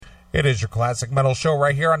It is your Classic Metal Show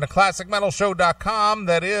right here on the ClassicMetalShow.com.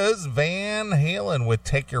 That is Van Halen with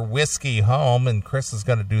Take Your Whiskey Home, and Chris is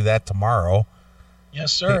going to do that tomorrow.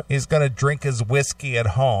 Yes, sir. He's going to drink his whiskey at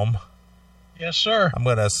home. Yes, sir. I'm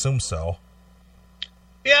going to assume so.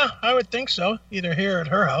 Yeah, I would think so. Either here or at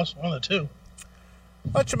her house, one of the two.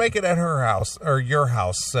 Why don't you make it at her house, or your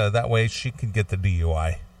house, that way she can get the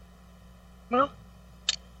DUI. Well,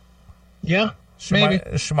 yeah, maybe.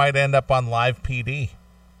 She might end up on live PD.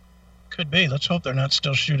 Could be. Let's hope they're not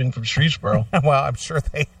still shooting from Streetsboro. Well, I'm sure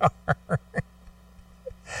they are.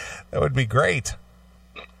 That would be great.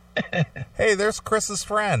 Hey, there's Chris's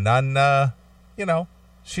friend on,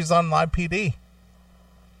 she's on live PD.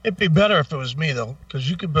 It'd be better if it was me, though, because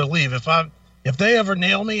you could believe if they ever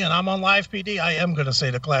nail me and I'm on live PD, I am going to say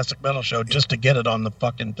the Classic Metal Show just to get it on the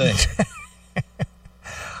fucking thing.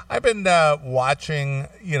 I've been watching,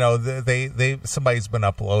 somebody's been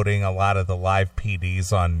uploading a lot of the live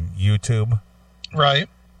PDs on YouTube. Right.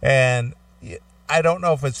 And I don't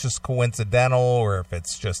know if it's just coincidental or if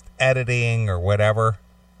it's just editing or whatever.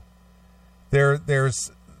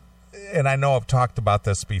 There's, and I know I've talked about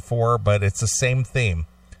this before, but it's the same theme.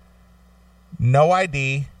 No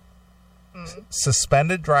ID,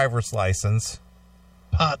 suspended driver's license,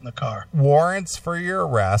 pot in the car, warrants for your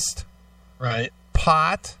arrest, right?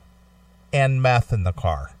 Pot and meth in the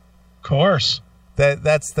car. Of course.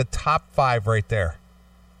 That's the top 5 right there.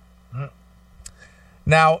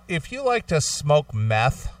 Now, if you like to smoke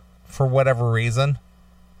meth for whatever reason,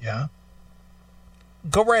 yeah,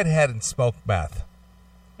 go right ahead and smoke meth.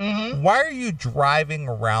 Mm-hmm. Why are you driving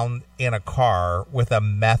around in a car with a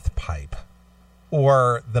meth pipe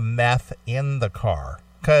or the meth in the car?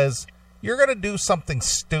 Because you're going to do something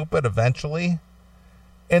stupid eventually,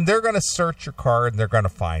 and they're going to search your car and they're going to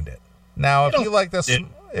find it. Now, if you like to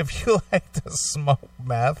smoke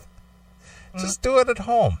meth, just do it at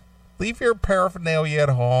home. Leave your paraphernalia at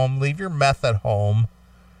home. Leave your meth at home.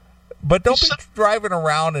 But don't be driving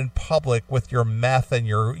around in public with your meth and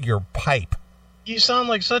your pipe. You sound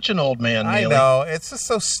like such an old man, Neely. I know. It's just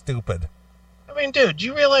so stupid. I mean, dude, do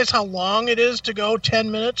you realize how long it is to go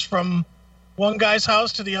 10 minutes from one guy's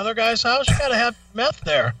house to the other guy's house? You got to have meth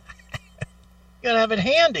there. You got to have it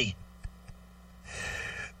handy.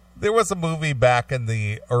 There was a movie back in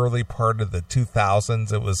the early part of the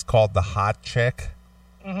 2000s. It was called The Hot Chick.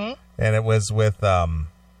 Mm-hmm. And it was with, what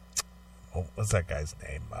was that guy's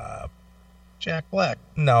name? Jack Black.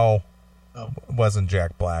 No. Oh. It wasn't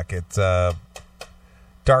Jack Black. It's a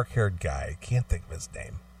dark-haired guy. I can't think of his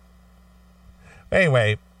name.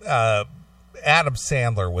 Anyway, Adam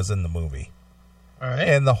Sandler was in the movie. All right.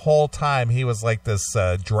 And the whole time he was like this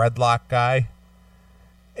dreadlock guy.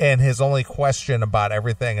 And his only question about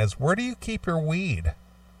everything is, where do you keep your weed?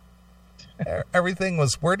 Everything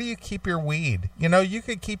was, where do you keep your weed? You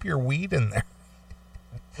could keep your weed in there.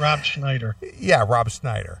 Rob Schneider. Yeah, Rob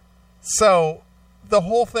Schneider. So the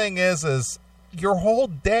whole thing is your whole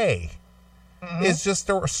day is just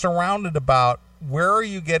surrounded about where are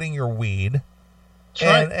you getting your weed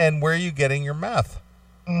and where are you getting your meth.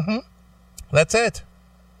 Mm-hmm. That's it.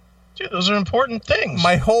 Dude, those are important things.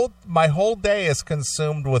 My whole day is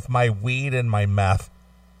consumed with my weed and my meth.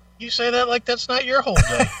 You say that like that's not your whole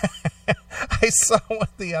day. I saw one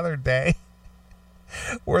the other day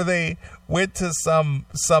where they went to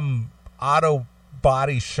some auto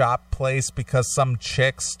body shop place because some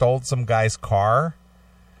chick stole some guy's car.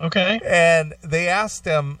 Okay. And they asked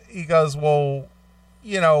him, he goes, well,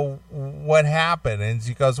 what happened? And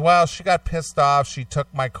he goes, well, she got pissed off. She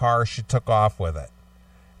took my car. She took off with it.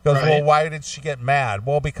 He goes, well, why did she get mad?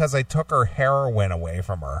 Well, because I took her heroin away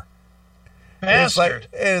from her. Bastard.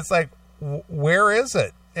 It's like, where is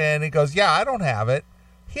it? And he goes, yeah, I don't have it.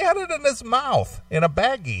 He had it in his mouth in a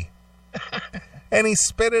baggie. And he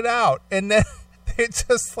spit it out. And then it's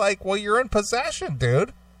just like, well, you're in possession,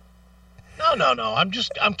 dude. No. I'm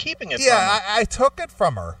keeping it from her. I took it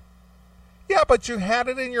from her. Yeah, but you had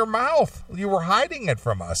it in your mouth. You were hiding it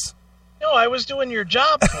from us. No, I was doing your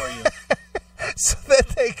job for you. So then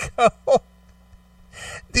they go,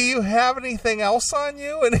 do you have anything else on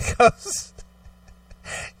you? And he goes,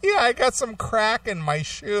 yeah, I got some crack in my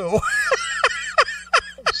shoe.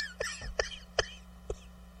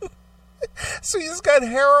 So he's got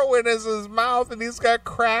heroin in his mouth and he's got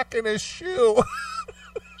crack in his shoe.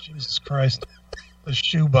 Jesus Christ. The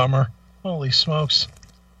shoe bummer. Holy smokes.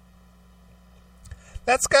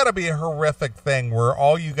 That's got to be a horrific thing where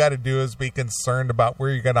all you got to do is be concerned about where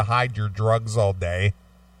you're going to hide your drugs all day.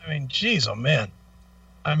 I mean, geez, oh man.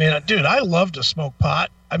 I mean, dude, I love to smoke pot.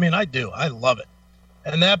 I mean, I do. I love it.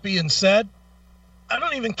 And that being said, I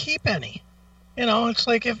don't even keep any. It's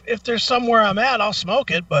like if there's somewhere I'm at, I'll smoke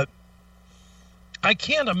it, but I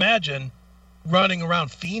can't imagine running around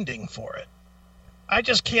fiending for it. I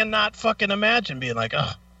just cannot fucking imagine being like,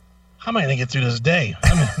 oh, how am I going to get through this day?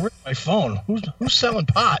 I mean, where's my phone? Who's selling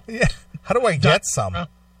pot? Yeah. How do I get some?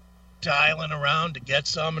 Dialing around to get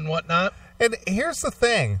some and whatnot. And here's the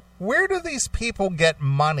thing. Where do these people get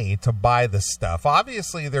money to buy this stuff?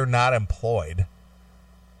 Obviously, they're not employed.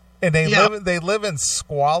 And they live in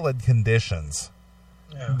squalid conditions.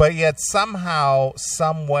 Yeah. But yet somehow,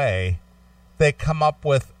 some way, they come up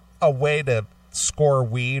with a way to score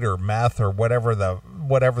weed or meth or whatever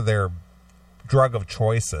their drug of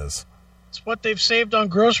choice is. It's what they've saved on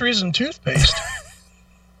groceries and toothpaste.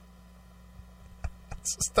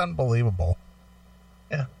 It's just unbelievable.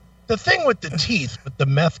 Yeah. The thing with the teeth, with the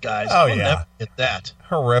meth guys, I'll never get that.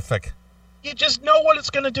 Horrific. You just know what it's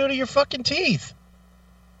going to do to your fucking teeth.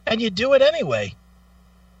 And you do it anyway.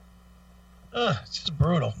 It's just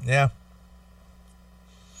brutal. Yeah.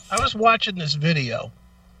 I was watching this video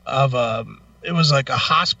of, it was like a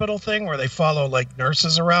hospital thing where they follow like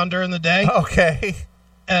nurses around during the day. Okay.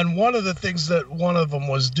 And one of the things that one of them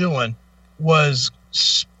was doing was,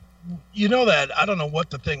 you know that, I don't know what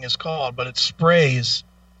the thing is called, but it sprays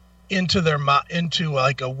into into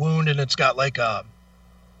like a wound, and it's got like a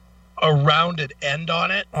rounded end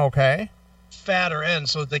on it. Okay. Fatter end,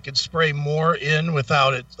 so that they could spray more in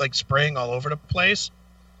without it like spraying all over the place.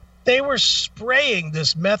 They were spraying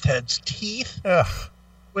this meth head's teeth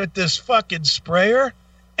with this fucking sprayer,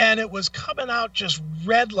 and it was coming out just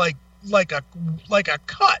red like a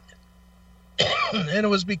cut. And it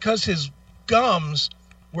was because his gums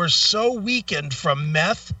were so weakened from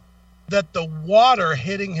meth that the water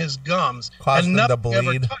hitting his gums caused him to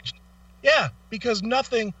bleed. Yeah, because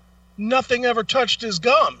nothing ever touched his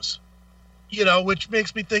gums. You know, which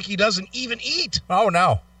makes me think he doesn't even eat. Oh,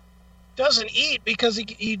 no. Doesn't eat because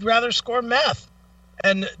he'd rather score meth.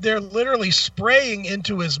 And they're literally spraying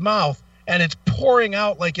into his mouth, and it's pouring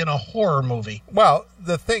out like in a horror movie. Well,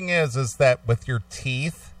 the thing is that with your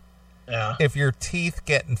teeth, yeah, if your teeth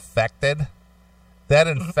get infected, that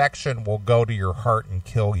infection will go to your heart and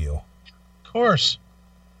kill you. Of course.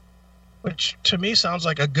 Which, to me, sounds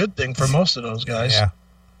like a good thing for most of those guys. Yeah.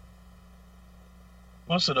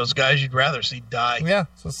 Most of those guys you'd rather see die. Yeah,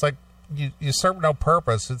 so it's like you serve no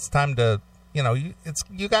purpose. It's time to,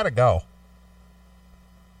 you got to go.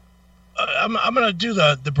 I'm going to do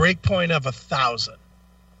the break point of 1,000.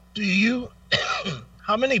 Do you?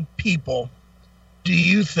 How many people do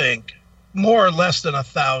you think, more or less than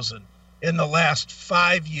 1,000, in the last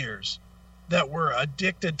 5 years that were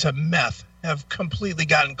addicted to meth have completely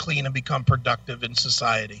gotten clean and become productive in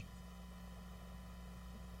society?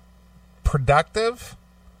 Productive?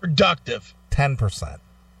 Productive. 10%.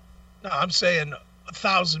 No, I'm saying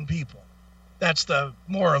 1,000 people. That's the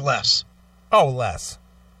more or less. Oh, less.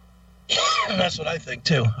 That's what I think,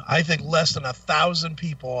 too. I think less than 1,000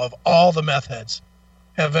 people of all the meth heads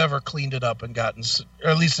have ever cleaned it up and gotten, or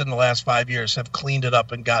at least in the last 5 years, have cleaned it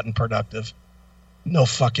up and gotten productive. No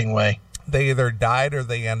fucking way. They either died or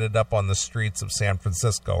they ended up on the streets of San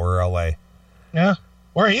Francisco or L.A. Yeah.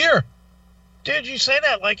 Or here. Dude, you say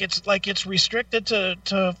that like it's restricted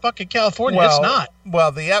to fucking California. Well, it's not.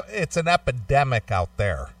 Well, it's an epidemic out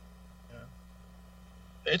there.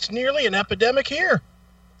 Yeah. It's nearly an epidemic here.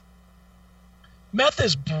 Meth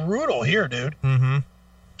is brutal here, dude. Mm-hmm.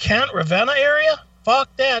 Kent, Ravenna area?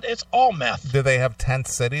 Fuck that. It's all meth. Do they have tent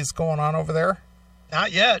cities going on over there?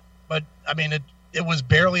 Not yet, but I mean it was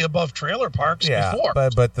barely above trailer parks before.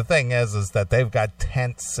 But the thing is that they've got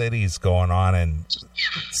tent cities going on in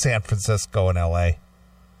San Francisco and L.A.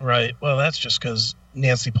 Right. Well, that's just because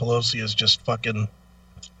Nancy Pelosi has just fucking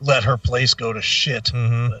let her place go to shit.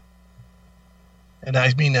 Mm-hmm. And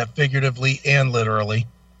I mean that figuratively and literally.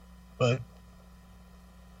 But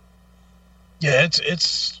yeah,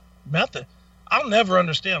 it's meth. I'll never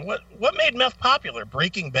understand what made meth popular.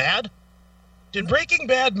 Breaking Bad? Did Breaking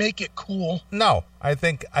Bad make it cool? No, I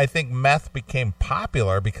think meth became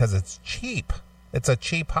popular because it's cheap. It's a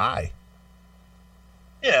cheap high.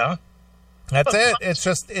 Yeah. That's it.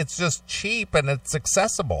 It's just cheap and it's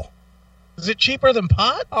accessible. Is it cheaper than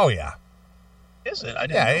pot? Oh yeah. Is it? I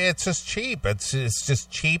didn't know. It's just cheap. It's just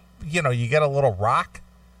cheap. You know, you get a little rock.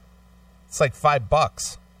 It's like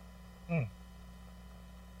 $5.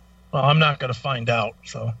 Well, I'm not going to find out,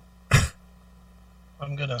 so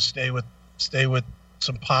I'm going to stay with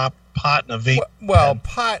some pot and a vape. Well,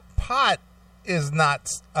 pot is not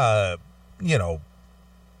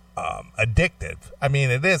addictive. I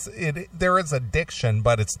mean, there is addiction,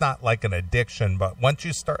 but it's not like an addiction. But once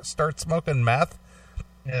you start smoking meth,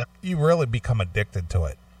 yeah, you really become addicted to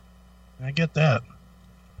it. I get that.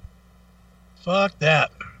 Fuck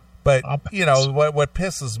that. But, you know, what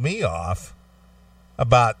pisses me off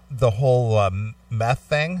about the whole meth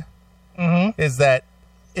thing is that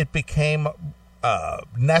it became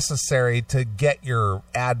necessary to get your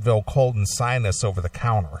Advil cold and sinus over the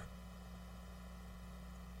counter.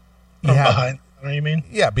 Behind, what do you mean?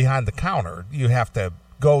 Yeah, behind the counter. You have to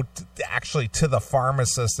go actually to the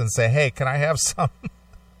pharmacist and say, hey, can I have some...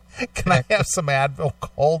 Can I have some Advil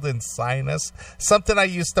cold and sinus? Something I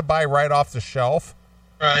used to buy right off the shelf.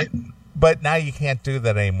 Right. But now you can't do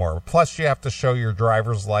that anymore. Plus, you have to show your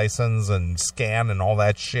driver's license and scan and all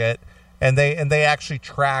that shit. And they actually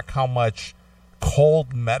track how much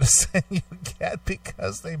cold medicine you get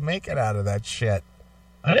because they make it out of that shit.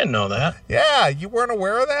 I didn't know that. Yeah, you weren't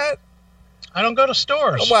aware of that? I don't go to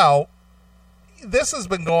stores. Well, this has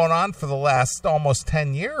been going on for the last almost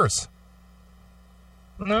 10 years.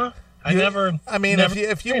 No, never. I mean,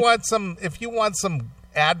 if you want some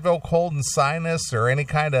Advil cold and sinus or any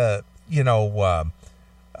kind of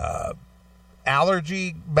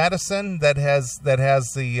allergy medicine that has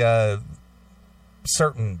the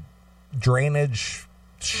certain drainage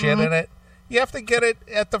shit in it, you have to get it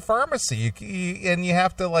at the pharmacy. And you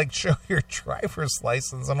have to like show your driver's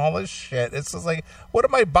license and all this shit. It's just like, what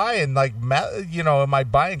am I buying? Like, am I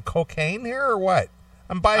buying cocaine here or what?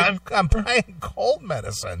 I'm buying cold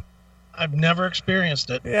medicine. I've never experienced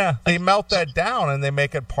it. Yeah, they melt that down and they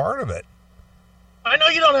make it part of it. I know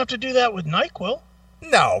you don't have to do that with NyQuil.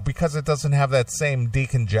 No, because it doesn't have that same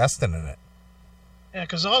decongestant in it. Yeah,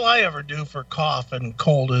 because all I ever do for cough and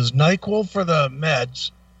cold is NyQuil for the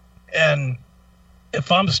meds. And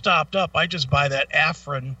if I'm stopped up, I just buy that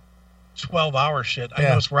Afrin 12-hour shit. I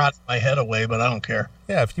know it's rotting my head away, but I don't care.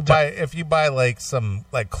 Yeah, if you buy like some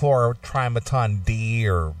like chlorotrimeton D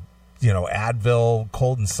or Advil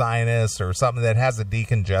cold and sinus or something that has a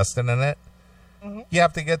decongestant in it, you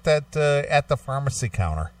have to get that at the pharmacy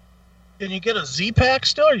counter. Can you get a Z-Pack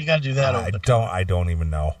still, or you got to do that? I don't even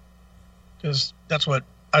know. Because that's what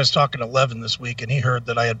I was talking to Levin this week, and he heard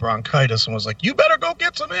that I had bronchitis and was like, "You better go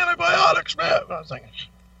get some antibiotics, man." I was like,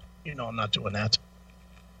 I'm not doing that.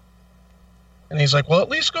 And he's like, well, at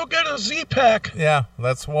least go get a Z-Pack. Yeah,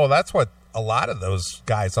 that's what a lot of those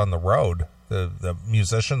guys on the road, the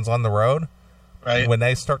musicians on the road, right? When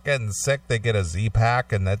they start getting sick, they get a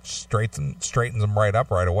Z-Pack, and that straightens them right up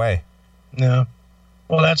right away. Yeah.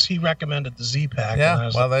 Well, he recommended the Z-Pack.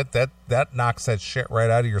 Yeah, well, that knocks that shit right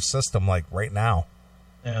out of your system, like, right now.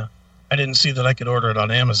 Yeah. I didn't see that I could order it on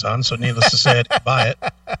Amazon, so needless to say, I didn't buy it.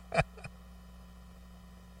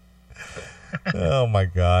 Oh, my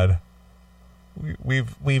God.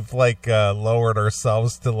 We've like lowered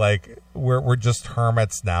ourselves to like we're just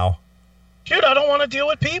hermits now. Dude, I don't want to deal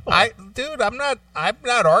with people. I'm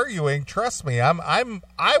not arguing. Trust me.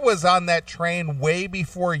 I was on that train way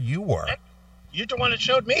before you were. You're the one that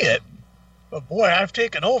showed me it. But boy, I've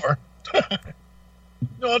taken over.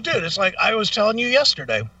 No, dude, it's like I was telling you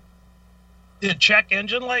yesterday. The check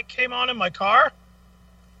engine light came on in my car.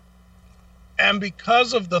 And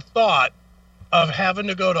because of the thought of having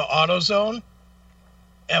to go to AutoZone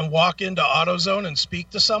and walk into AutoZone and speak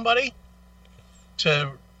to somebody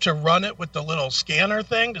to run it with the little scanner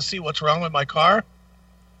thing to see what's wrong with my car,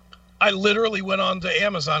 I literally went on to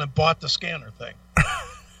Amazon and bought the scanner thing.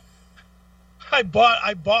 I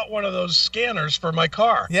bought one of those scanners for my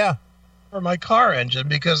car. Yeah. For my car engine,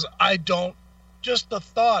 because just the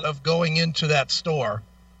thought of going into that store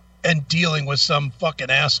and dealing with some fucking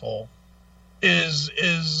asshole is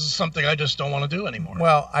something I just don't want to do anymore.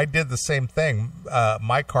 Well, I did the same thing.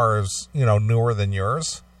 My car is, newer than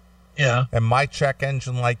yours. Yeah. And my check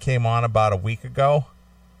engine light came on about a week ago.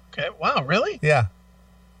 Okay. Wow, really? Yeah.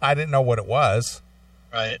 I didn't know what it was.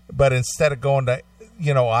 Right. But instead of going to,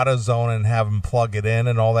 AutoZone and have them plug it in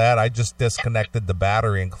and all that, I just disconnected the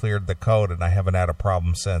battery and cleared the code, and I haven't had a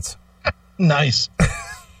problem since. Nice.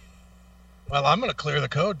 Well, I'm going to clear the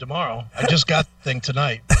code tomorrow. I just got the thing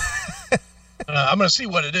tonight. I'm going to see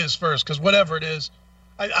what it is first, because whatever it is,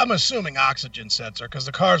 I'm assuming oxygen sensor, because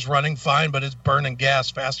the car's running fine, but it's burning gas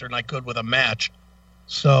faster than I could with a match.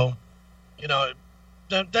 So,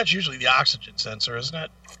 that's usually the oxygen sensor, isn't it?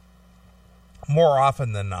 More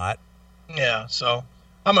often than not. Yeah, so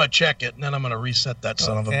I'm going to check it, and then I'm going to reset that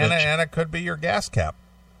son of a bitch. And it could be your gas cap.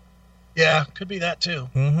 Yeah, could be that, too.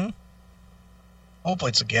 Mm-hmm. Hopefully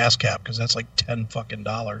it's a gas cap, because that's like $10 fucking.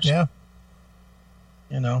 Yeah.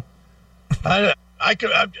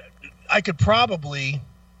 I could probably,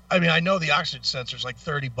 I know the oxygen sensor is like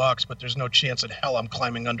 $30, but there's no chance in hell I'm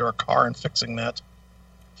climbing under a car and fixing that.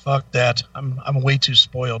 Fuck that. I'm way too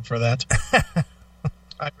spoiled for that.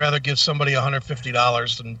 I'd rather give somebody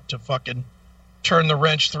 $150 than to fucking turn the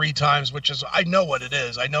wrench 3 times, which is, I know what it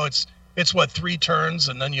is. I know it's what, 3 turns,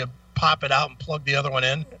 and then you pop it out and plug the other one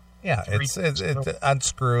in. Yeah, it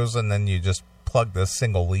unscrews, and then you just plug the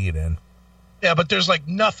single lead in. Yeah, but there's like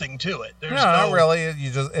nothing to it. There's not really.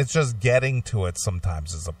 It's just getting to it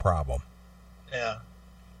sometimes is a problem. Yeah.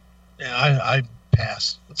 Yeah, I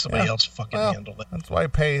pass. Let somebody else fucking handle it. That's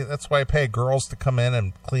why I pay girls to come in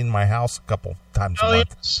and clean my house a couple times a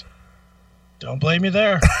month. Yes. Don't blame me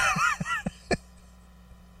there.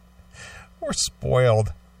 We're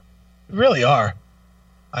spoiled. We really are.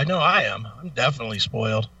 I know I am. I'm definitely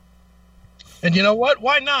spoiled. And you know what?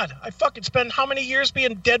 Why not? I fucking spent how many years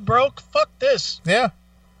being dead broke? Fuck this. Yeah.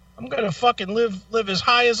 I'm gonna fucking live as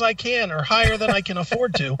high as I can, or higher than I can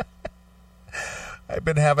afford to. I've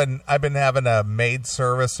been having a maid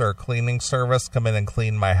service or a cleaning service come in and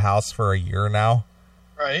clean my house for a year now.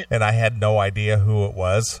 Right. And I had no idea who it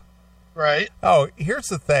was. Right. Oh, here's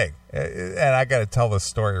the thing. And I got to tell this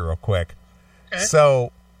story real quick. Okay.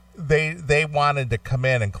 So they wanted to come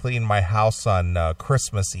in and clean my house on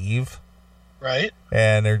Christmas Eve. Right.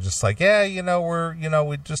 And they're just like, yeah,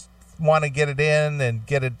 we just want to get it in and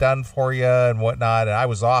get it done for you and whatnot. And I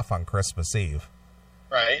was off on Christmas Eve.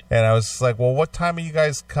 Right. And I was like, well, what time are you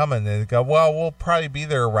guys coming? And they go, well, we'll probably be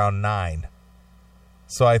there around 9.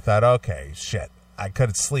 So I thought, okay, shit. I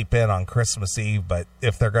could sleep in on Christmas Eve, but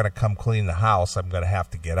if they're going to come clean the house, I'm going to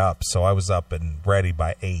have to get up. So I was up and ready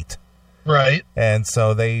by 8. Right. And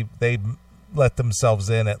so they let themselves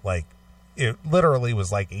in at it literally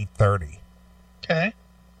was like 8:30. Okay.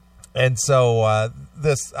 And so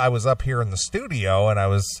I was up here in the studio and I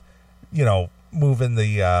was, moving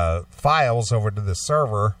the files over to the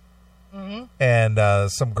server. Mm-hmm.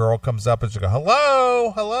 And some girl comes up and she goes,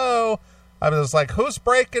 hello. I was like, who's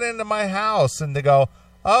breaking into my house? And they go,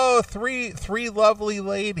 oh, three lovely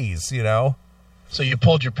ladies, So you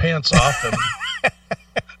pulled your pants off and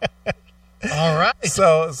all right.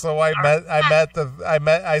 So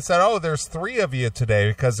I said, oh, there's 3 of you today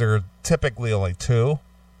because there are typically only 2.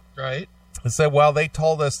 Right. I said, well, they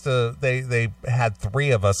told us they had 3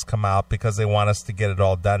 of us come out because they want us to get it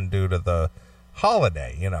all done due to the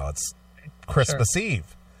holiday. It's Christmas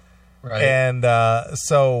Eve. Right. And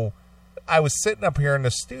so I was sitting up here in the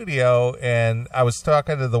studio and I was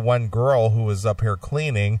talking to the one girl who was up here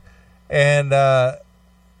cleaning, and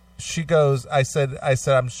she goes, I said,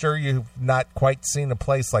 I'm sure you've not quite seen a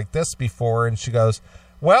place like this before. And she goes,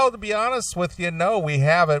 well, to be honest with you, no, we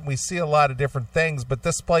haven't. We see a lot of different things, but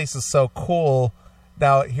this place is so cool.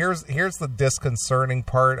 Now, here's the disconcerting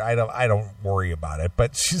part. I don't worry about it,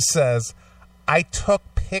 but she says, I took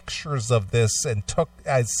pictures of this and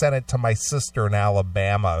I sent it to my sister in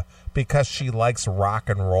Alabama because she likes rock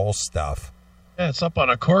and roll stuff. Yeah, it's up on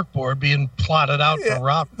a corkboard being plotted out for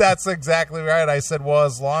rock. That's exactly right. I said, well,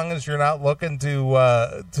 as long as you're not looking to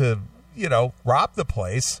rob the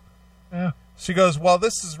place. Yeah. She goes, well,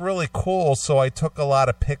 this is really cool, so I took a lot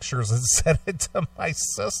of pictures and sent it to my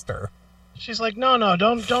sister. She's like, no,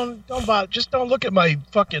 don't bother. Just don't look at my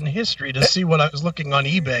fucking history to see what I was looking on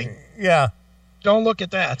eBay. Yeah. Don't look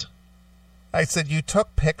at that. I said, you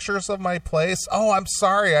took pictures of my place? Oh, I'm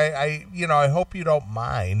sorry. I hope you don't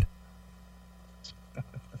mind.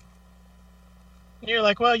 You're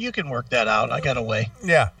like, well, you can work that out. I got a way.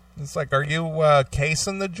 Yeah. It's like, are you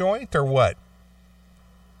casing the joint or what?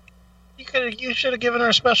 You should have given her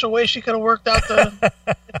a special way. She could have worked out the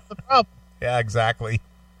problem. Yeah, exactly.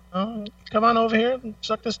 Come on over here and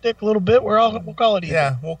suck this dick a little bit. We'll call it even.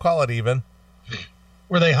 Yeah, we'll call it even.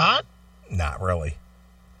 Were they hot? Not really.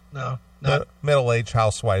 No. Not middle-aged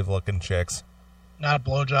housewife-looking chicks. Not a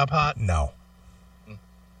blowjob hot? No.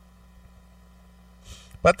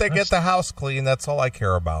 But they get the house clean. That's all I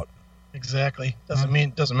care about. Exactly. Doesn't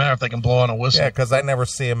matter if they can blow on a whistle. Yeah, because I never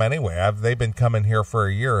see them anyway. They've been coming here for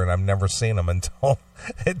a year, and I've never seen them until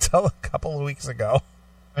a couple of weeks ago.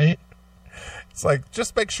 Right. It's like,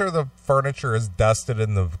 just make sure the furniture is dusted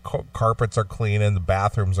and the carpets are clean and the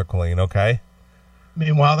bathrooms are clean, okay?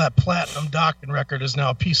 Meanwhile, that platinum docking record is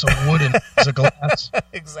now a piece of wood and a glass.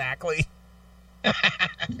 Exactly.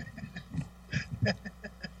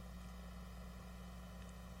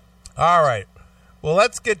 All right. Well,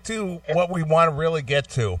 let's get to what we want to really get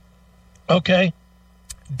to. Okay.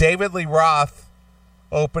 David Lee Roth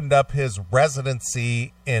opened up his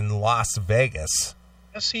residency in Las Vegas.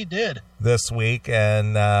 Yes, he did. This week.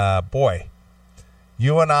 And, boy,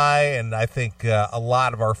 you and I think a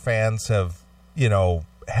lot of our fans have,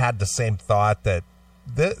 had the same thought that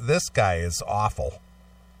this guy is awful.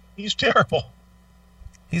 He's terrible.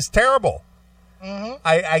 He's terrible. Mm-hmm.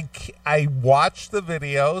 I watched the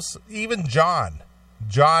videos. Even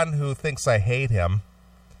John, who thinks I hate him,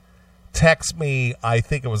 text me, I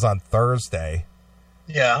think it was on Thursday.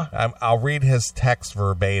 Yeah. I'll read his text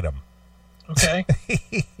verbatim. Okay.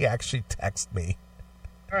 He actually texted me.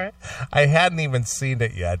 All right. I hadn't even seen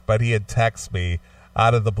it yet, but he had texted me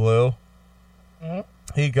out of the blue. Mm-hmm.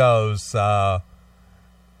 He goes, what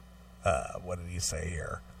did he say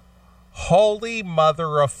here? Holy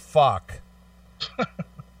mother of fuck.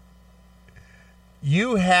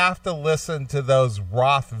 You have to listen to those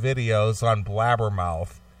Roth videos on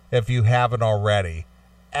Blabbermouth if you haven't already.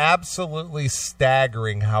 Absolutely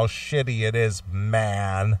staggering how shitty it is,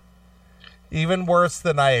 man. Even worse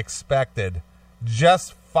than I expected.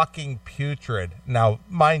 Just fucking putrid. Now,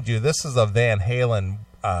 mind you, this is a Van Halen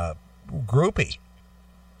groupie.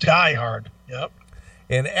 Die Hard. Yep.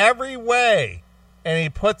 In every way. And he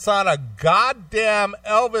puts on a goddamn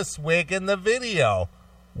Elvis wig in the video.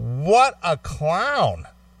 What a clown.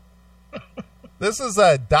 This is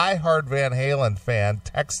a diehard Van Halen fan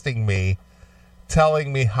texting me,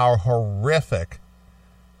 telling me how horrific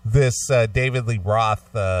this David Lee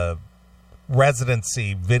Roth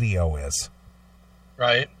residency video is.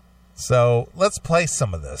 Right. So let's play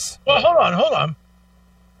some of this. Well, hold on.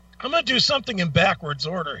 I'm going to do something in backwards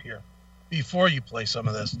order here before you play some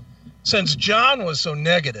of this. Since John was so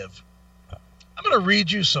negative, I'm going to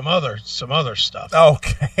read you some other stuff.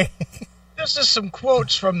 Okay. This is some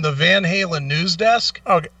quotes from the Van Halen news desk.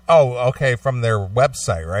 Okay. Oh, okay. From their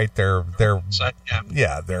website, right? Their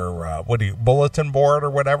yeah. Their bulletin board or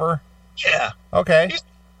whatever. Yeah. Okay.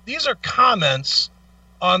 These are comments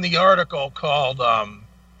on the article called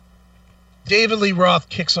David Lee Roth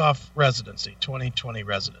Kicks Off Residency, 2020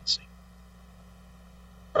 Residency.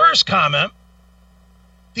 First comment,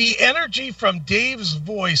 the energy from Dave's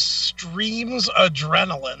voice streams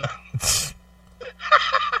adrenaline.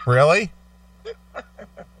 Really?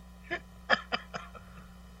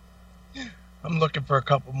 I'm looking for a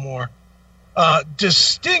couple more.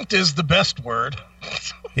 Distinct is the best word.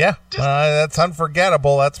 Yeah, that's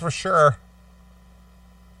unforgettable, that's for sure.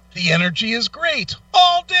 The energy is great.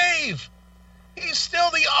 All Dave. He's still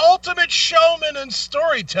the ultimate showman and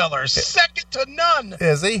storyteller. Second to none.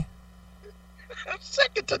 Is he?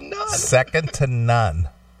 Second to none. Second to none.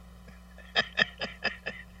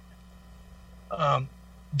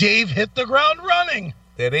 Dave hit the ground running.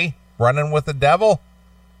 Did he? Running with the devil?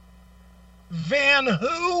 Van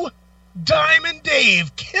who? Diamond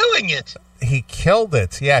Dave killing it. He killed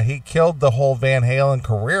it. Yeah, he killed the whole Van Halen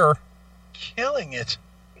career. Killing it.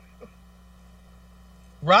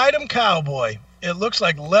 Ride 'em cowboy. It looks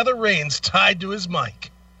like leather reins tied to his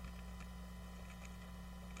mic.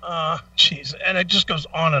 Jeez. And it just goes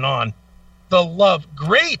on and on. The love.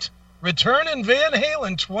 Great. Return in Van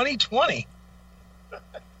Halen 2020.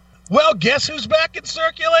 Well, guess who's back in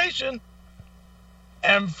circulation?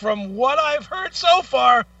 And from what I've heard so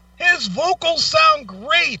far, his vocals sound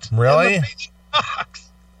great. Really? In the box.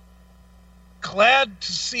 Glad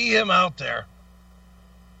to see him out there.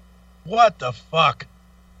 What the fuck?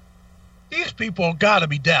 These people got to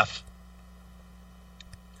be deaf.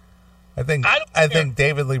 I think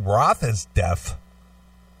David Lee Roth is deaf.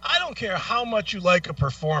 I don't care how much you like a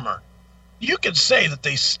performer. You can say that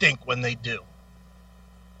they stink when they do.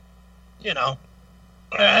 You know.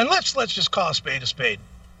 And let's just call a spade a spade.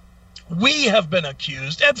 We have been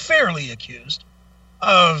accused, and fairly accused,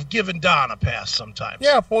 of giving Don a pass sometimes.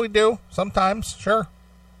 Yeah, we do. Sometimes, sure.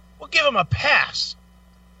 We'll give him a pass.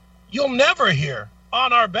 You'll never hear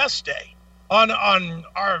on our best day, on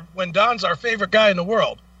our when Don's our favorite guy in the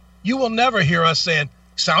world, you will never hear us saying,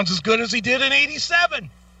 sounds as good as he did in 87.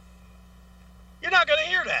 You're not going to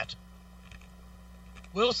hear that.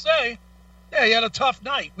 We'll say, yeah, he had a tough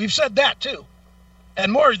night. We've said that too.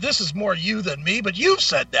 And this is more you than me, but you've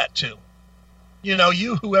said that too. You know,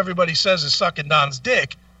 you who everybody says is sucking Don's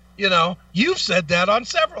dick, you know, you've said that on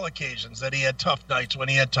several occasions, that he had tough nights when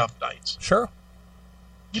he had tough nights. Sure.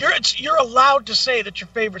 You're allowed to say that your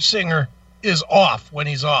favorite singer is off when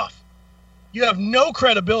he's off. You have no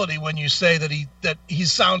credibility when you say that he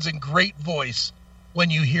sounds in great voice when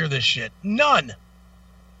you hear this shit. None.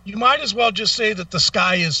 You might as well just say that the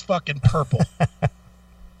sky is fucking purple.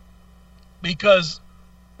 Because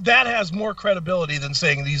that has more credibility than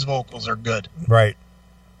saying these vocals are good. Right.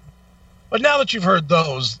 But now that you've heard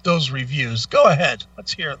those reviews, go ahead.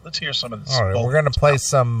 Let's hear some of this. All right, we're going to play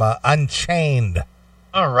some Unchained.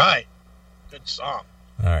 All right. Good song.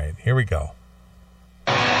 All right, here we go.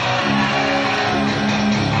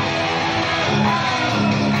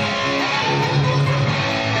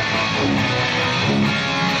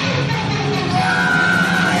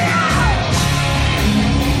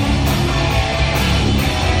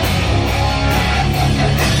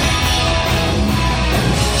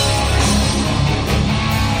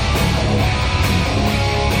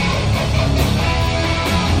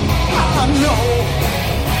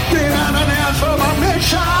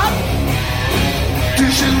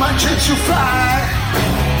 my chance to fly.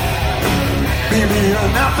 Baby,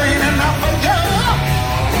 you're nothing enough for you.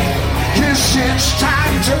 Yes, it's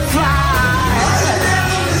time to fly.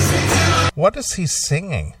 What is he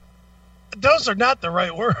singing? Those are not the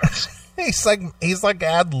right words. He's like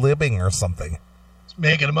ad-libbing or something. He's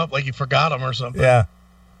making them up like he forgot them or something. Yeah.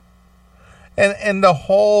 And the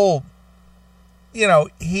whole, he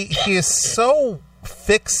is so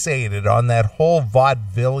fixated on that whole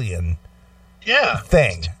vaudevillian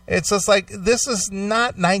thing. It's just like, this is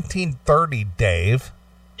not 1930, Dave.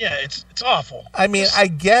 Yeah, it's awful. I mean, I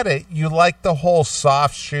get it. You like the whole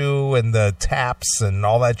soft shoe and the taps and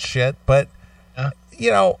all that shit, but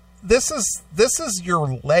this is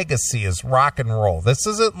your legacy is rock and roll. This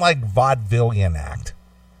isn't like vaudevillian act.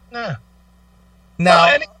 Nah. Now,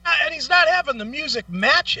 and he's not having the music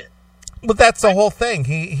match it. But that's the whole thing.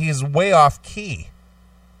 He's way off key.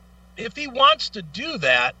 If he wants to do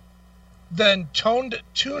that, then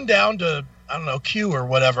tune down to, I don't know, Q or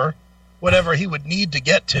whatever he would need to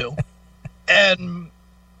get to, and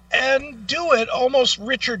do it almost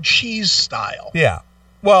Richard Cheese style. Yeah.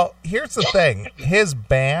 Well, here's the thing. His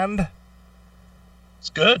band,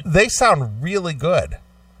 it's good. They sound really good.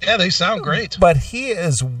 Yeah, they sound great. But he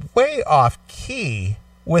is way off key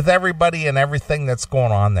with everybody and everything that's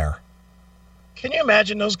going on there. Can you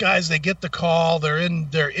imagine those guys? They get the call. They're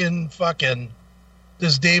in fucking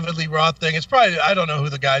this David Lee Roth thing. It's probably, I don't know who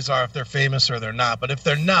the guys are, if they're famous or they're not. But if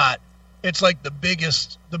they're not, it's like the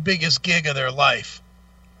biggest gig of their life.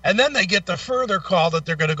 And then they get the further call that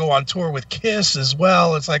they're going to go on tour with Kiss as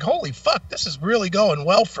well. It's like, holy fuck, this is really going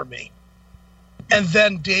well for me. And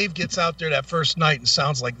then Dave gets out there that first night and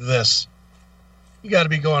sounds like this. You got to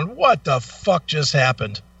be going, what the fuck just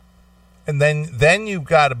happened? And then you've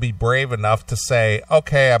got to be brave enough to say,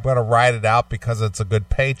 okay, I'm going to ride it out because it's a good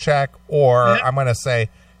paycheck. Or I'm going to say,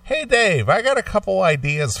 hey, Dave, I got a couple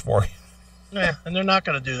ideas for you. Yeah, and they're not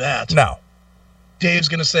going to do that. No. Dave's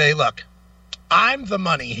going to say, look, I'm the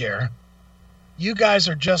money here. You guys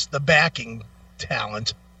are just the backing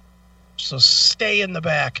talent. So stay in the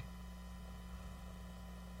back.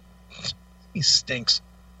 He stinks.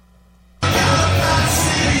 That's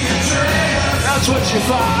what you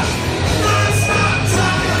thought.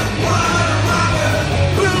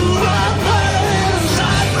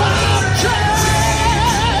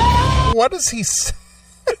 What does he say?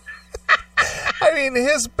 I mean,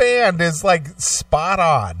 his band is like spot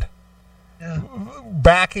on. Yeah.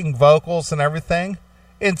 Backing vocals and everything.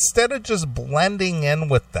 Instead of just blending in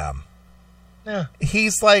with them,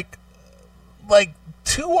 he's like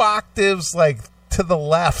 2 octaves to the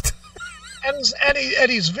left. And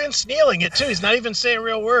he's Vince Neiling it too. He's not even saying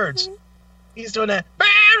real words. He's doing that.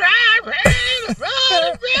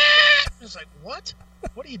 It's like, what?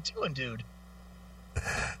 What are you doing, dude?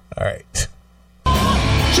 All right.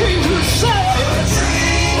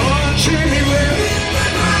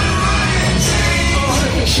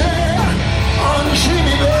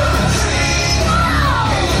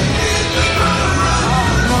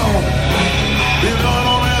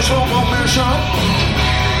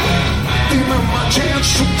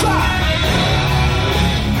 Chance to fly.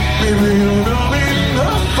 Baby, you're not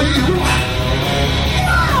enough for you.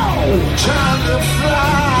 No, time to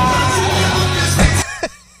fly.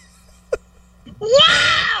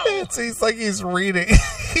 Wow! He's like he's reading.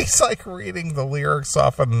 He's like reading the lyrics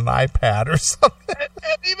off an iPad or something.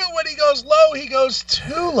 And even when he goes low, he goes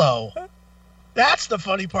too low. That's the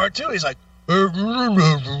funny part too. He's like, wow!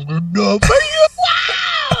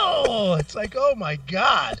 It's like, oh my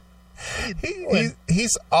god.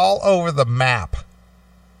 He's all over the map.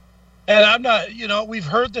 And I'm not,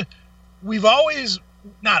 we've always,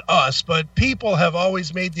 not us, but people have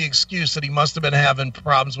always made the excuse that he must have been having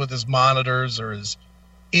problems with his monitors or his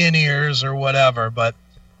in-ears or whatever, but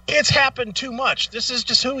it's happened too much. This is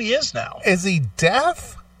just who he is now. Is he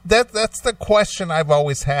deaf? That's the question I've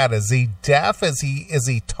always had. Is he deaf? Is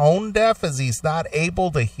he tone deaf? Is he not able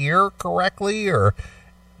to hear correctly, or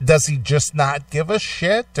does he just not give a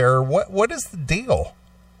shit, or what is the deal?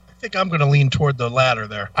 I think I'm going to lean toward the latter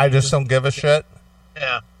there. I just don't give a shit?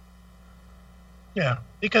 Yeah. Yeah,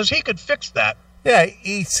 because he could fix that. Yeah,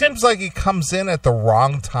 he seems like he comes in at the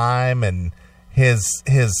wrong time, and his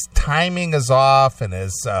timing is off, and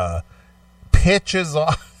his pitch is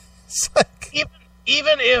off. It's like,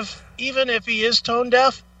 even if he is tone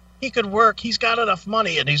deaf, he could work. He's got enough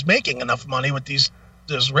money, and he's making enough money with this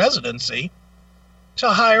residency to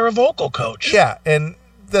hire a vocal coach. Yeah, and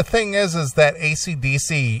the thing is that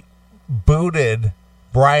AC/DC booted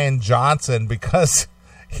Brian Johnson because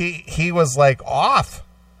he was like off.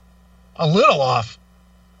 A little off.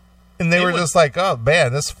 And they were just like, oh,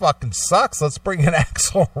 man, this fucking sucks. Let's bring in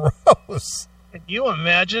Axl Rose. Can you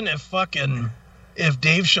imagine if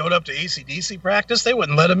Dave showed up to AC/DC practice, they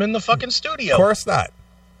wouldn't let him in the fucking studio. Of course not.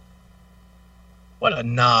 What a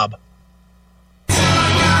knob.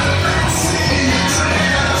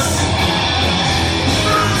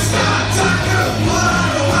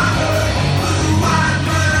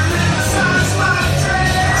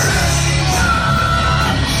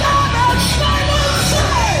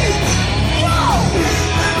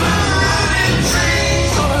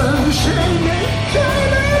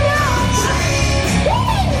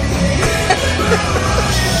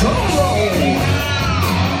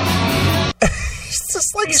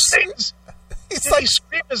 Did he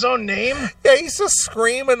scream his own name? Yeah, he's just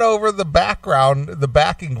screaming over the background, the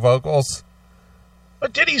backing vocals.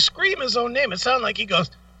 But did he scream his own name? It sounded like he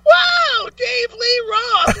goes, "Whoa, Dave Lee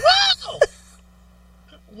Roth, whoa!"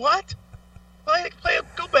 What? Play,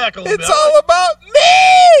 go back a little bit. It's all about me!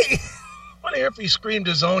 I want to hear if he screamed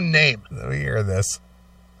his own name. Let me hear this.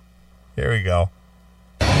 Here we go.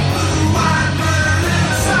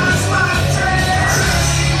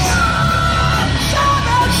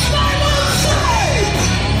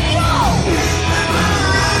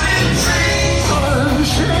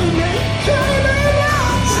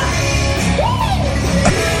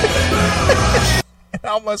 It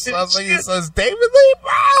almost sounds like he says, David Lee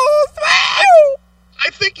Roth! I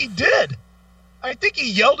think he did. I think he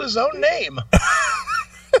yelled his own name.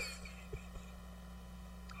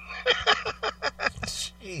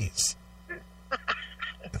 Jeez.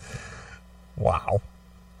 Wow.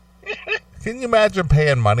 Can you imagine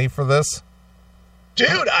paying money for this?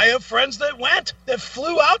 Dude, I have friends that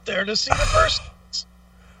flew out there to see the first.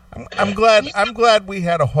 I'm glad we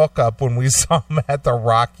had a hookup when we saw him at the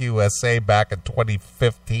Rock USA back in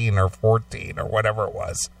 2015 or 14 or whatever it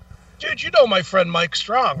was. Dude, you know my friend Mike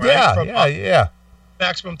Strong, right? Yeah.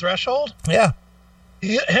 Maximum Threshold? Yeah.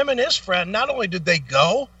 Him and his friend, not only did they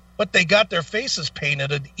go, but they got their faces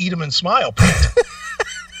painted and Eat 'em and Smile paint.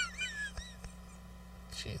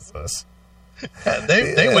 Jesus.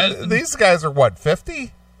 They went. These guys are what,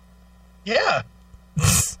 50? Yeah.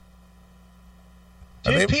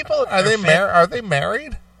 Dude, are they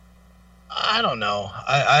married? I don't know.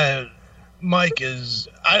 Mike is.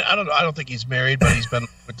 I don't know. I don't think he's married, but he's been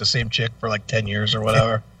with the same chick for like 10 years or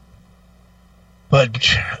whatever.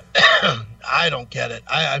 But I don't get it.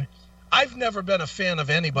 I've never been a fan of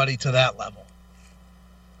anybody to that level.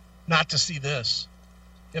 Not to see this.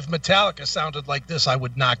 If Metallica sounded like this, I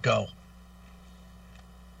would not go.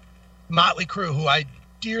 Motley Crue, who I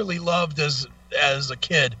dearly loved as a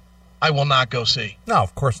kid, I will not go see. No,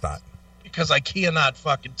 of course not. Because I cannot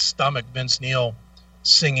fucking stomach Vince Neil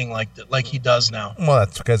singing like he does now. Well,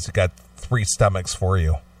 that's because he got 3 stomachs for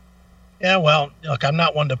you. Yeah, well, look, I'm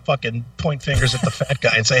not one to fucking point fingers at the fat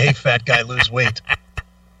guy and say, hey, fat guy, lose weight.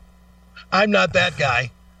 I'm not that guy,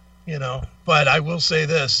 But I will say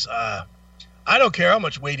this. I don't care how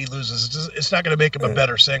much weight he loses. It's not going to make him a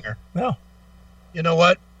better singer. No. You know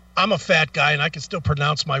what? I'm a fat guy, and I can still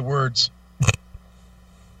pronounce my words.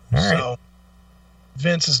 All right. So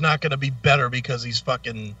Vince is not going to be better because he's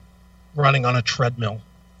fucking running on a treadmill.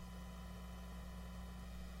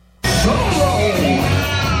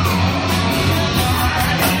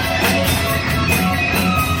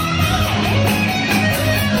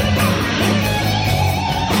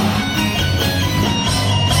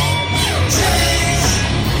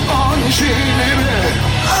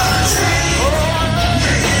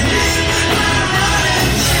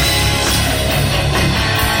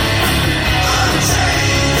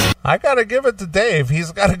 I got to give it to Dave.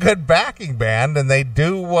 He's got a good backing band, and they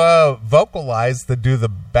do do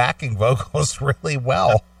the backing vocals really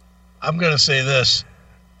well. I'm going to say this.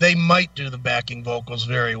 They might do the backing vocals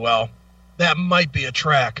very well. That might be a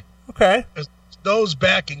track. Okay. Those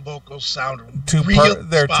backing vocals sound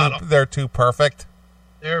they're too perfect.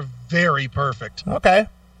 They're very perfect. Okay.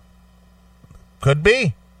 Could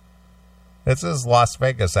be. This is Las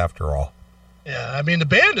Vegas after all. Yeah, I mean, the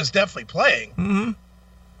band is definitely playing. Mm-hmm.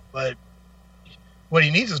 But what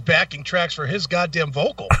he needs is backing tracks for his goddamn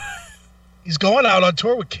vocal. He's going out on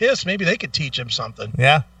tour with Kiss. Maybe they could teach him something.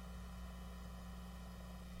 Yeah.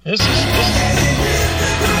 This is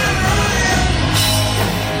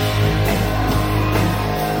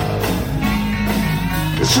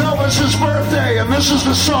It's Elvis's birthday, and this is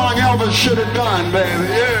the song Elvis should have done, baby.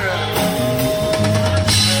 Yeah.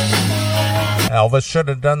 Elvis should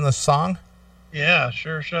have done the song? Yeah,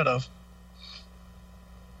 sure should have.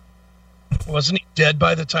 Wasn't he dead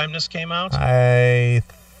by the time this came out? I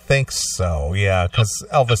think so, yeah, because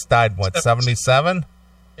Elvis died, 77?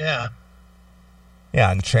 Yeah.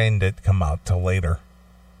 Yeah, Unchained didn't come out till later.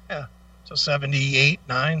 Yeah. So 78,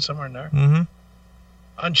 9, somewhere in there. Mm-hmm.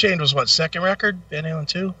 Unchained was what, second record? Van Halen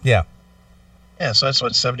 2? Yeah. Yeah, so that's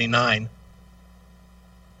what, 79.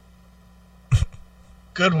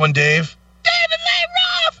 Good one, Dave. David Lee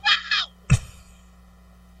Roth!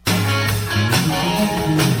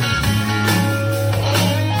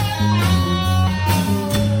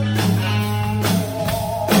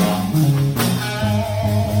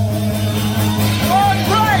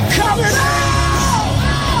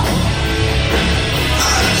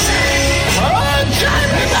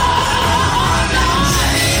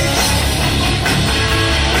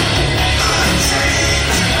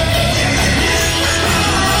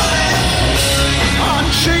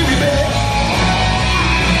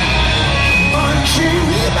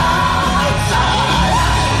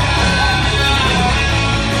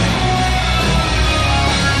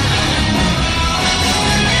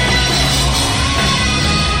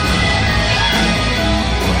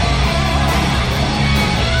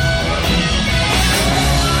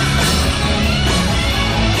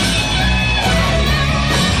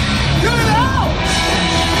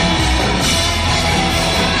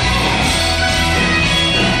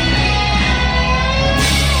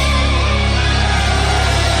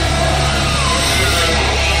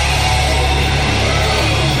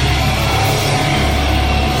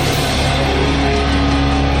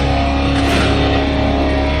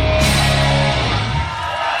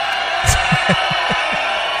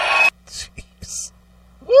 Jeez.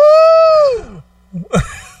 Woo!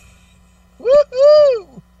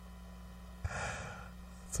 Woohoo!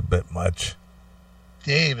 It's a bit much.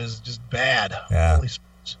 Dave is just bad. Yeah. Holy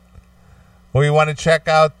smokes. Well, you want to check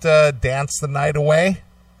out Dance the Night Away?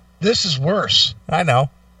 This is worse. I know.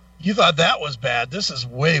 You thought that was bad. This is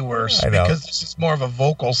way worse I know. because this is more of a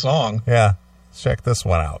vocal song. Yeah. Let's check this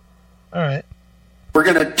one out. All right. We're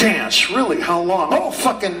gonna dance, really? How long? All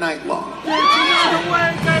fucking night long.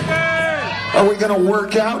 Are we gonna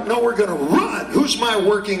work out? No, we're gonna run. Who's my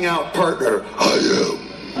working out partner? I am.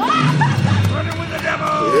 Running with the devil.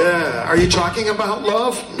 Yeah. Are you talking about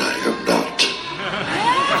love? I am not.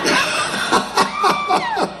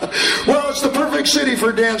 Well, it's the perfect city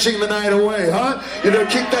for dancing the night away, huh? You know,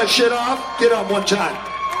 kick that shit off. Get on one time.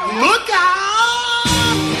 Look out!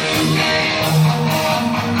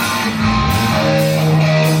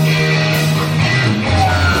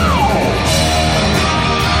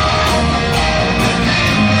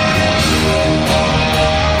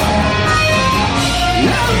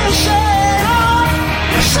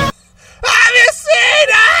 Have you seen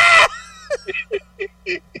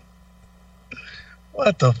it?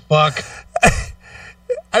 What the fuck?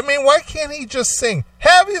 I mean, why can't he just sing,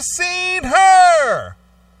 have you seen her?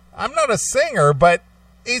 I'm not a singer, but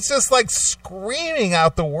he's just like screaming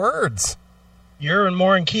out the words. You're in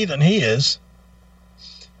more in key than he is.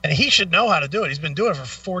 And he should know how to do it. He's been doing it for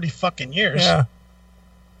 40 fucking years. Yeah.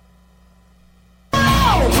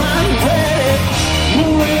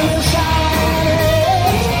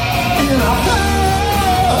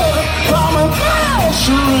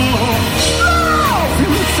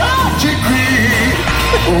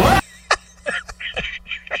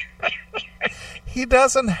 He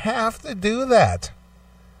doesn't have to do that.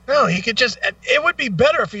 No, he could just, it would be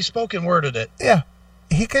better if he spoken worded it. Yeah.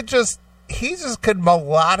 He just could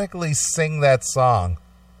melodically sing that song.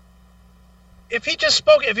 If he just,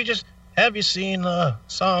 have you seen a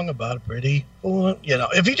song about a pretty woman? You know,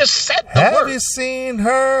 if he just said the Have word. you seen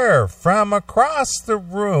her from across the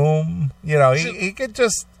room? You know, he could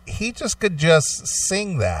just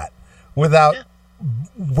sing that without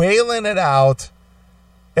wailing it out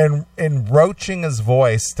and roaching his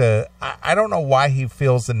voice to, I don't know why he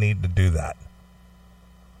feels the need to do that.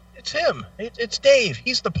 It's him. It's Dave.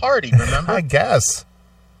 He's the party, remember? I guess.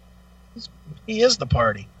 He is the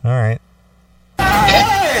party. All right.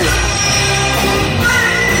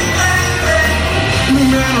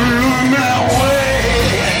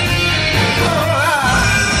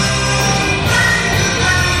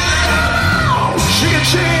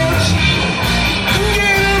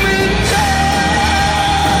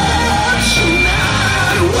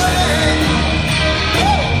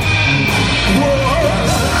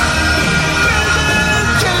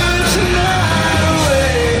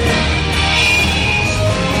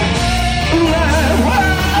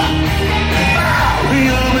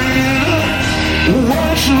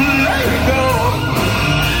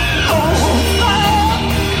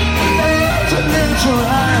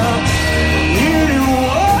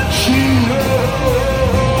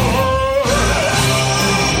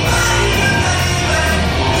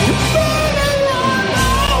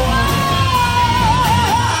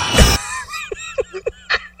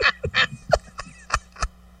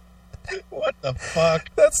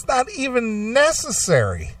 That's not even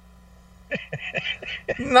necessary.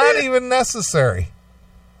 Not even necessary.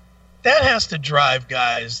 That has to drive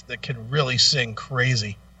guys that can really sing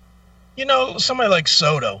crazy. You know, somebody like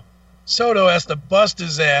Soto. Soto has to bust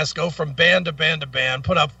his ass, go from band to band to band,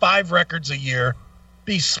 put out 5 records a year,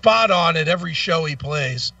 be spot on at every show he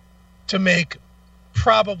plays to make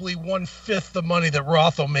probably 1/5 the money that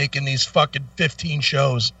Roth will make in these fucking 15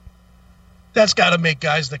 shows. That's got to make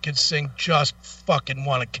guys that can sing just fucking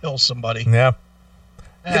want to kill somebody. Yeah.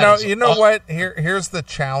 You know what? Here's the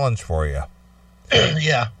challenge for you.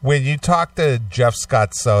 Yeah. When you talk to Jeff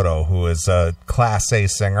Scott Soto, who is a Class A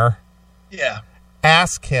singer, yeah,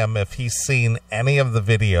 ask him if he's seen any of the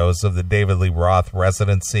videos of the David Lee Roth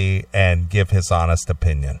residency and give his honest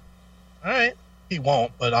opinion. All right. He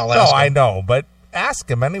won't, but I'll ask him. No, I know, but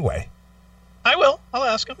ask him anyway. I will. I'll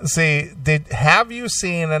ask him. See, have you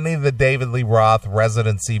seen any of the David Lee Roth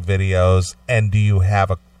residency videos, and do you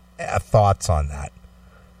have a thoughts on that?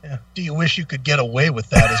 Yeah. Do you wish you could get away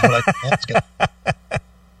with that is what I can ask him.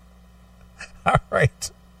 All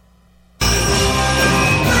right.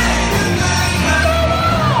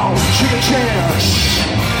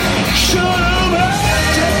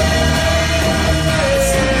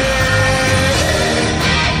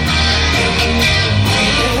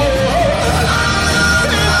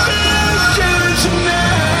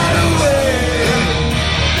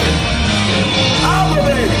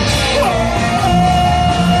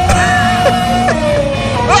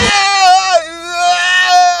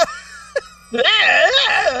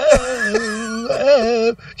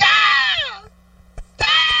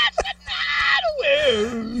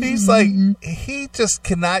 He's like, he just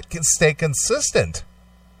cannot stay consistent.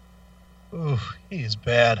 Ooh, he's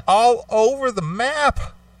bad. All over the map.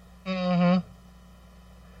 Mm-hmm.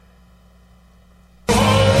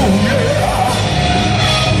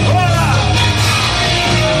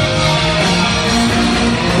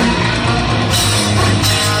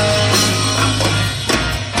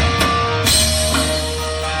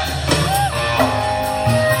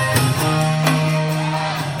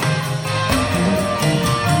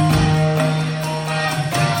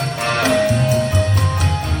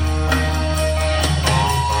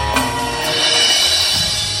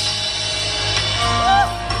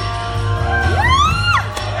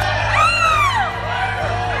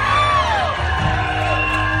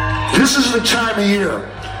 This is the time of year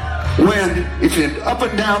when, if you're up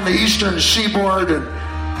and down the eastern seaboard and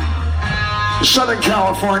Southern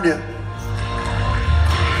California,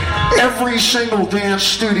 every single dance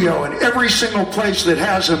studio and every single place that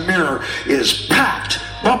has a mirror is packed,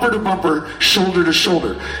 bumper to bumper, shoulder to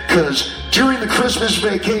shoulder. Because during the Christmas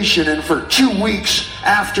vacation and for 2 weeks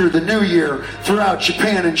after the New Year throughout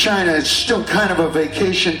Japan and China, it's still kind of a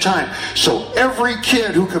vacation time. So every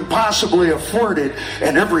kid who can possibly afford it,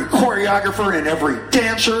 and every choreographer and every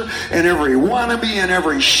dancer and every wannabe and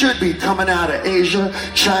every should-be coming out of Asia,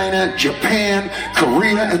 China, Japan,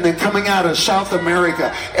 Korea, and then coming out of South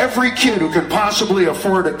America. Every kid who can possibly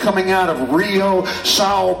afford it coming out of Rio,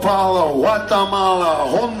 Sao Paulo, Guatemala,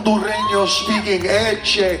 Hondureño speaking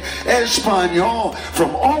Eche, Espanol,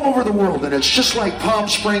 from all over the world. And it's just like Palm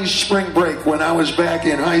Springs spring break when I was back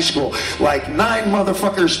in high school. Like 9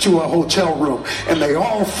 motherfuckers to a hotel room, and they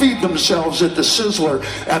all feed themselves at the Sizzler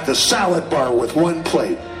at the salad bar with 1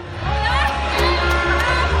 plate.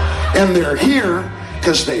 And they're here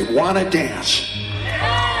because they want to dance.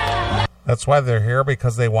 That's why they're here,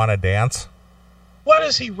 because they want to dance? What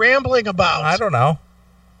is he rambling about? I don't know.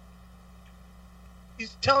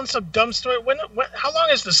 He's telling some dumb story. How long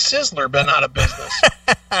has the Sizzler been out of business?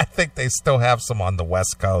 I think they still have some on the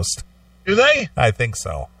West Coast. Do they? I think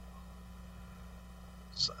so.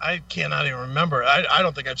 I cannot even remember. I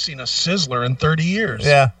don't think I've seen a Sizzler in 30 years.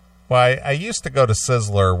 Yeah. Well, I used to go to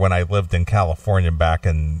Sizzler when I lived in California back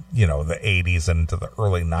in, the 80s and into the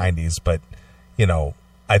early 90s. But,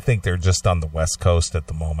 I think they're just on the West Coast at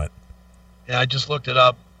the moment. Yeah, I just looked it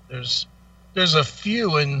up. There's a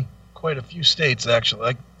few in quite a few states, actually,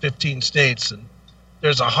 like 15 states, and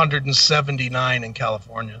there's 179 in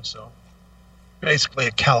California. So basically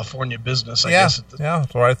a California business, I guess. Yeah,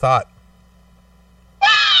 that's what I thought.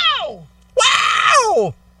 Wow!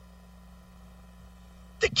 Wow!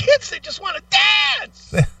 The kids, they just want to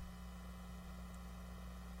dance!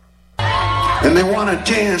 And they want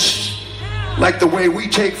to dance like the way we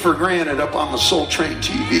take for granted up on the Soul Train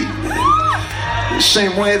TV. The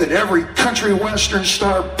same way that every country western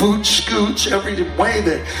star boots, scoots, every way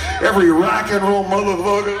that every rock and roll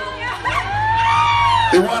motherfucker,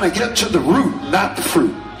 they want to get to the root, not the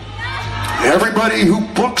fruit. Everybody who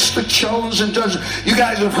books the shows and does, you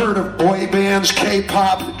guys have heard of boy bands,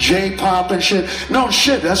 K-pop, J-pop and shit. No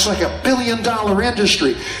shit, that's like $1 billion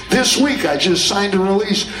industry. This week I just signed a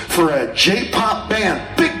release for a J-pop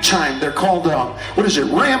band, big time. They're called, what is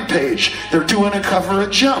it, Rampage. They're doing a cover of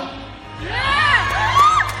Jump.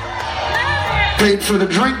 Paid for the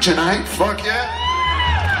drink tonight, fuck yeah.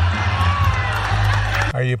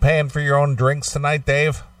 Are you paying for your own drinks tonight,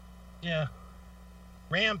 Dave? Yeah.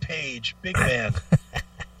 Rampage, big band.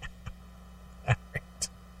 All right.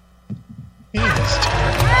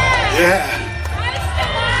 Yeah.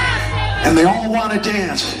 And they all want to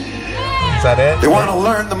dance. Is that it? They want to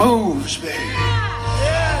learn the moves, baby.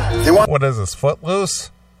 They want. What is this,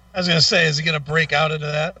 Footloose? I was going to say, is he going to break out into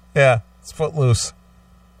that? Yeah, it's Footloose.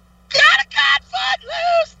 Gotta cut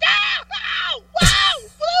Footloose now! Whoa!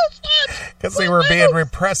 Footloose! Because they were being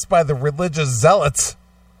repressed by the religious zealots.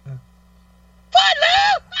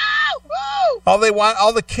 All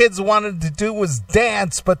the kids wanted to do was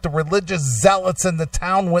dance, but the religious zealots in the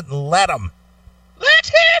town wouldn't let them. Let's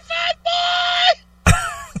hear it, boy!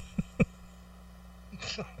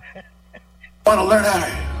 Want to learn how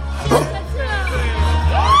to.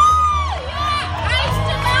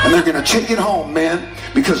 And they're going to take it home, man,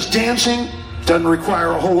 because dancing doesn't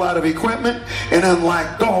require a whole lot of equipment, and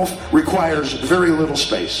unlike golf, requires very little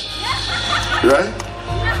space. Right?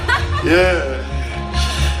 Yeah.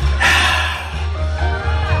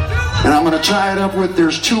 And I'm going to tie it up with,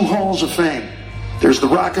 there's 2 halls of fame. There's the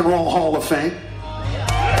Rock and Roll Hall of Fame.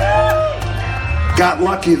 Got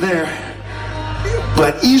lucky there.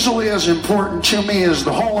 But easily as important to me is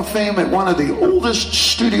the Hall of Fame at one of the oldest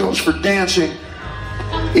studios for dancing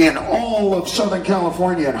in all of Southern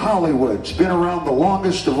California and Hollywood. It's been around the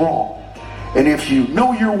longest of all. And if you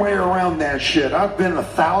know your way around that shit, I've been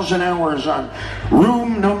 1,000 hours on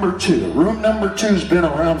room number 2. Room number 2's been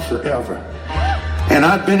around forever. And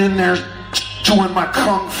I've been in there doing my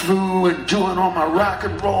kung fu and doing all my rock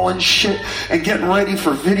and roll and shit and getting ready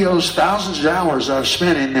for videos. Thousands of hours I've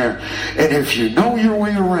spent in there. And if you know your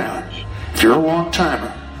way around, if you're a long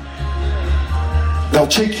timer, they'll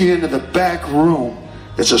take you into the back room.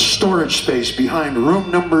 It's a storage space behind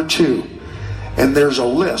room number 2. And there's a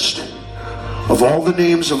list of all the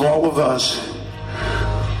names of all of us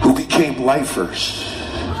who became lifers.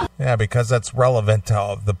 Yeah, because that's relevant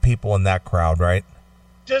to the people in that crowd, right?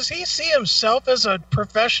 Does he see himself as a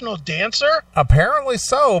professional dancer? Apparently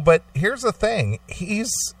so, but here's the thing.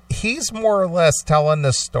 He's more or less telling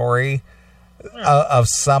the story of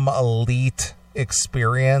some elite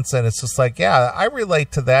experience, and it's just like, yeah, I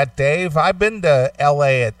relate to that, Dave. I've been to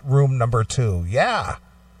L.A. at room number 2. Yeah.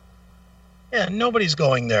 Yeah, nobody's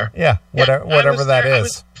going there. Yeah, whatever that is. I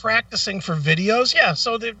was practicing for videos. Yeah,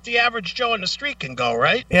 so the average Joe in the street can go,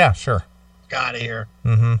 right? Yeah, sure. Get out of here.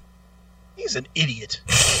 Mm-hmm. He's an idiot.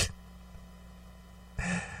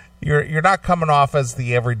 You're not coming off as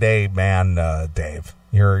the everyday man, Dave.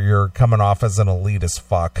 You're coming off as an elite as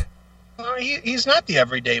fuck. No, he's not the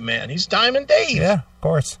everyday man. He's Diamond Dave. Yeah, of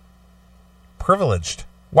course. Privileged.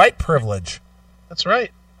 White privilege. That's right.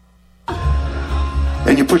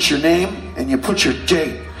 And you put your name and you put your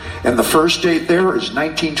date. And the first date there is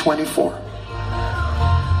 1924.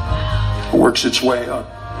 It works its way up.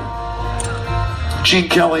 Gene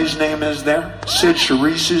Kelly's name is there. Sid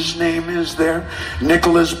Charise's name is there.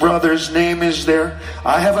 Nicholas Brothers' name is there.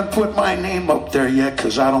 I haven't put my name up there yet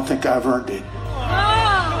because I don't think I've earned it.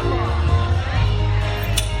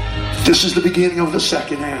 This is the beginning of the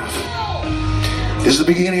second half. This is the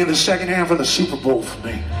beginning of the second half of the Super Bowl for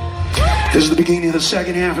me. This is the beginning of the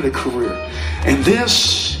second half of the career. And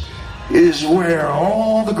this is where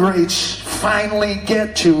all the greats finally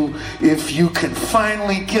get to. If you can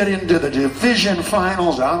finally get into the division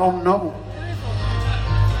finals, I don't know.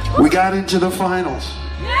 We got into the finals.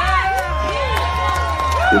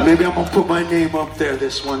 But maybe I'm going to put my name up there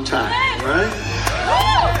this one time, right?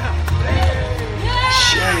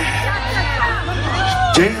 Yeah.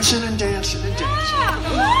 Dancing and dancing and dancing.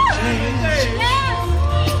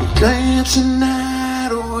 Dancing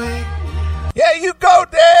night away. Yeah, you go,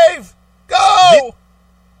 Dave. Go.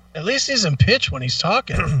 At least he's in pitch when he's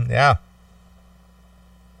talking. Yeah.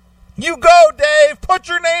 You go, Dave. Put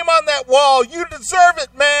your name on that wall. You deserve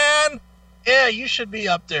it, man. Yeah, you should be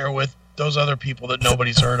up there with those other people that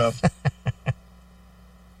nobody's heard of.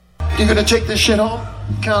 You gonna take this shit home?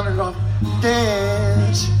 Count it on.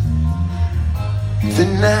 Dance the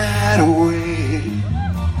night away.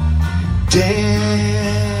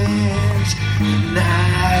 Dance the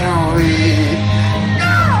night away.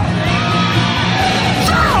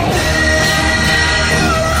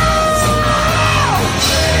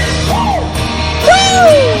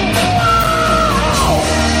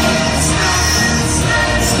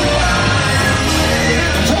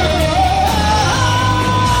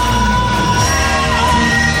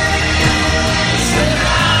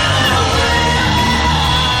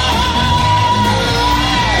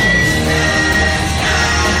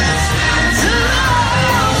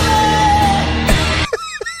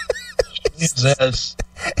 Zez.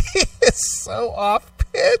 He is so off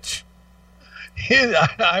pitch.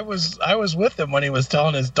 I was with him when he was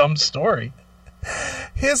telling his dumb story.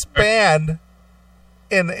 His band,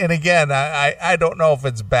 and again, I don't know if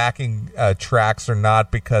it's backing tracks or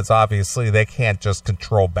not, because obviously they can't just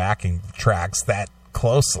control backing tracks that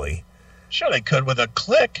closely. Sure they could with a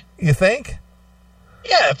click. You think?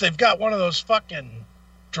 Yeah, if they've got one of those fucking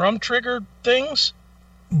drum trigger things,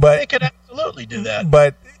 but they could absolutely do that.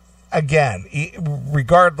 But again,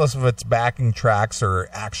 regardless of its backing tracks or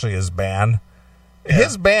actually his band,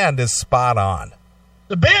 his band is spot on.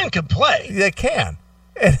 The band can play. They can.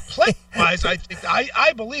 Play-wise,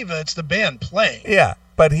 I believe that it's the band playing. Yeah,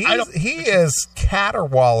 but he is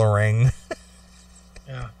caterwaulering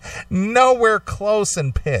nowhere close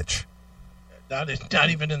in pitch. Not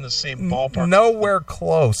even in the same ballpark. Nowhere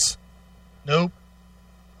close. Nope.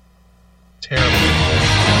 Terrible.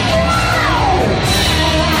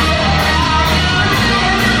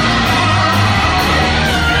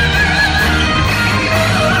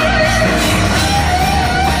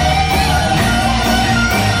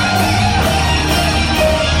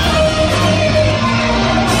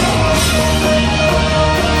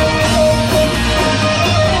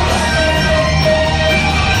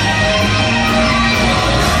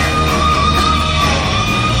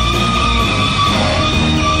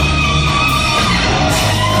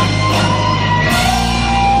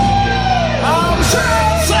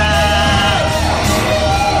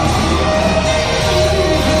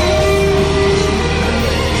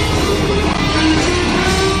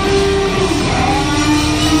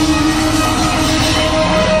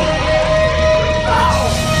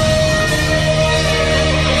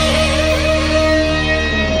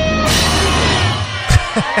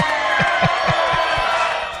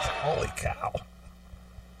 Holy cow.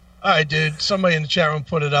 All right, dude. Somebody in the chat room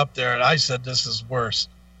put it up there, and I said this is worse.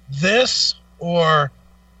 This or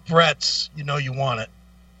Brett's You Know You Want It.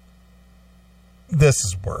 This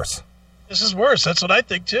is worse. This is worse. That's what I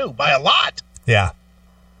think, too, by a lot. Yeah.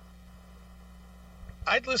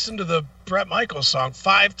 I'd listen to the Bret Michaels song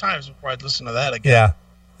 5 times before I'd listen to that again.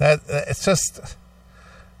 Yeah. It's just...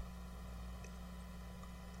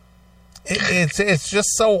 It's just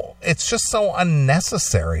so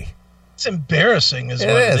unnecessary. It's embarrassing is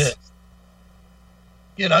what it is.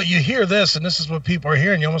 You know, you hear this, and this is what people are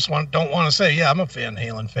hearing. You almost don't want to say, yeah, I'm a Van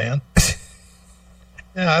Halen fan.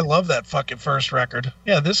 Yeah, I love that fucking first record.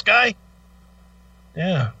 Yeah, this guy?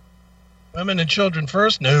 Yeah. Women and children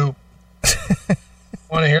first? No.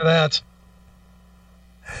 Want to hear that?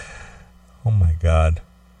 Oh, my God.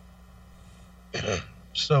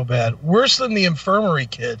 So bad. Worse than the Infirmary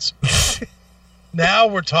Kids. Now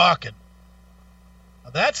we're talking. Now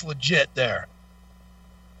that's legit there.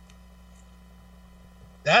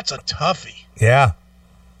 That's a toughie. Yeah.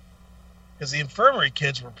 Because the Infirmary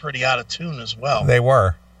Kids were pretty out of tune as well. They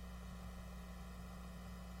were.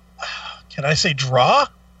 Can I say draw?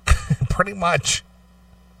 Pretty much.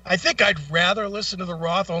 I think I'd rather listen to the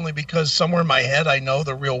Roth only because somewhere in my head I know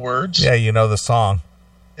the real words. Yeah, you know the song.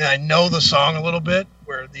 And I know the song a little bit,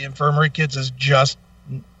 where the Infirmary Kids is just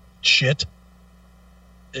shit.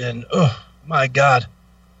 And oh my God.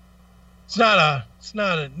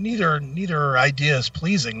 Neither idea is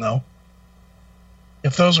pleasing though.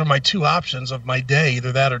 If those were my two options of my day,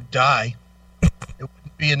 either that or die, it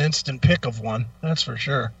would be an instant pick of one. That's for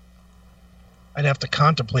sure. I'd have to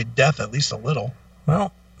contemplate death at least a little.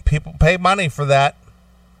 Well, people pay money for that.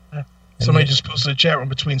 Somebody just posted in the chat room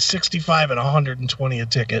between 65 and 120 a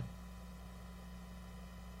ticket.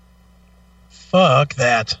 Fuck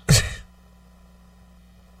that.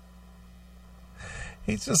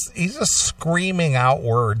 He's just screaming out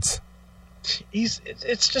words.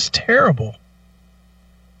 It's just terrible.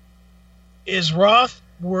 Is Roth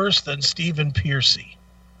worse than Stephen Pearcy?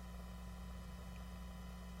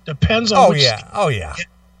 Depends on which. Oh yeah.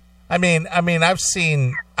 I mean, I've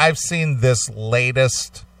seen this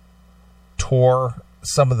latest tour,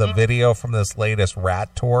 some of the video from this latest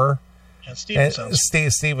Rat tour. Yeah,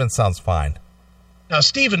 Steven sounds fine. Now,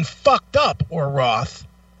 Steven fucked up, or Roth.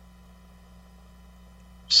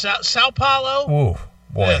 Sao Paulo? Ooh,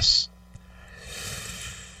 boy. Yes.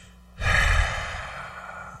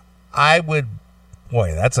 I would,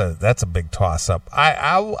 boy, that's a big toss up.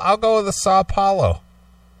 I'll go with the Sao Paulo.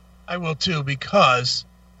 I will too, because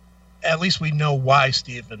at least we know why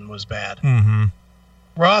Steven was bad. Mm-hmm.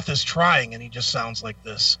 Roth is trying, and he just sounds like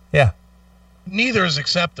this. Yeah. Neither is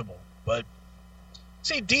acceptable, but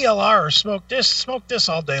see, DLR or Smoke This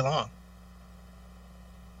all day long.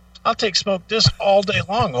 I'll take Smoke This all day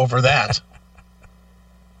long over that.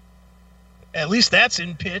 At least that's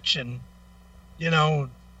in pitch, and, you know,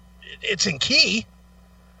 it's in key.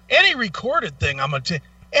 Any recorded thing, I'm going to take.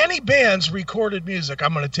 Any band's recorded music,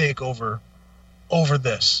 I'm going to take over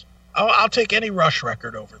this. I'll take any Rush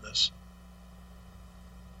record over this.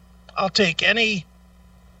 I'll take any.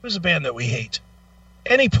 Who's a band that we hate?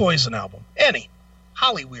 Any Poison album. Any.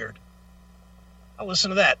 Hollyweird. I'll listen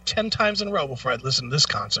to that 10 times in a row before I'd listen to this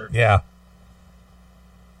concert. Yeah.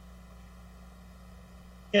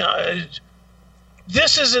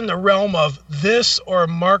 This is in the realm of this or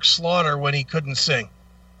Mark Slaughter when he couldn't sing.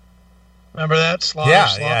 Remember that? Slaughter?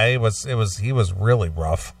 Yeah, he was really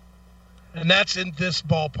rough. And that's in this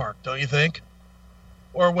ballpark, don't you think?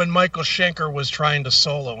 Or when Michael Schenker was trying to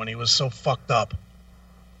solo and he was so fucked up.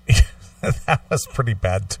 That was pretty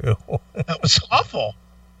bad, too. That was awful.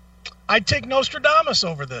 I'd take Nostradamus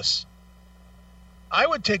over this. I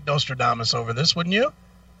would take Nostradamus over this, wouldn't you?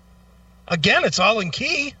 Again, it's all in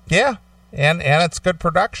key. Yeah, and it's good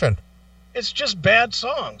production. It's just bad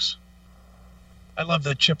songs. I love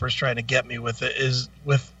that Chipper's trying to get me with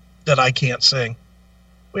that I can't sing.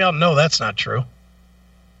 We all know that's not true.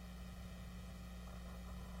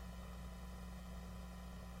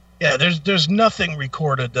 Yeah, there's nothing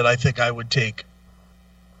recorded that I think I would take.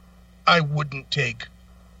 I wouldn't take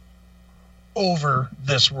over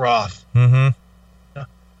this Roth. Mm-hmm.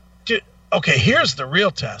 Okay, here's the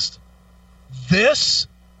real test. This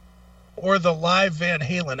or the live Van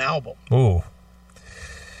Halen album? Ooh.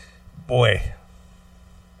 Boy.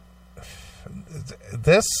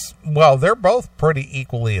 They're both pretty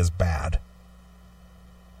equally as bad.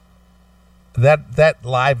 That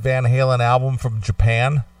live Van Halen album from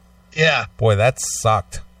Japan? Yeah. Boy, that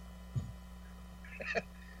sucked.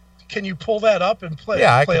 Can you pull that up and play?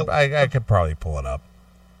 Yeah, I could probably pull it up.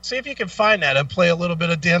 See if you can find that and play a little bit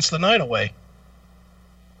of Dance the Night Away.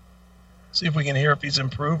 See if we can hear if he's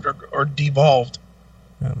improved or devolved.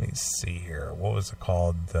 Let me see here. What was it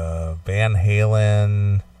called? Van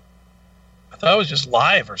Halen. I thought it was just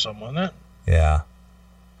live or something, wasn't it? Yeah.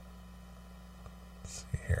 Let's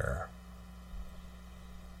see here.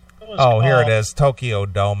 Here it is. Tokyo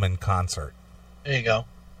Dome in concert. There you go.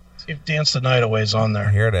 See if Dance the Night Away is on there.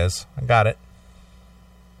 Here it is. I got it.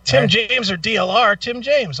 Tim James or DLR. Tim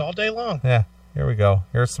James all day long. Yeah. Here we go.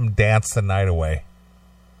 Here's some Dance the Night Away.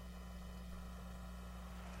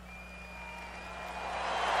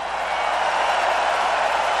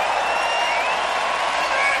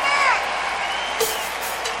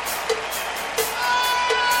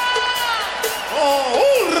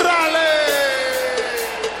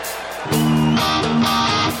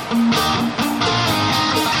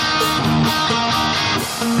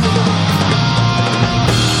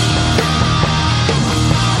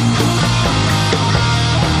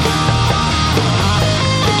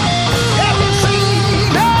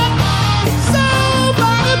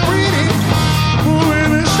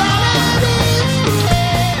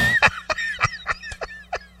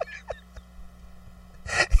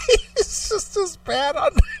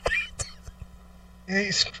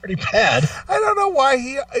 He's pretty bad. I don't know why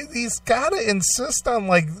he's got to insist on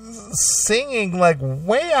like singing like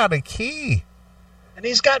way out of key. And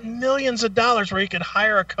he's got millions of dollars where he could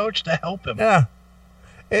hire a coach to help him. Yeah,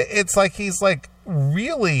 it's like he's like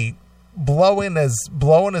really blowing his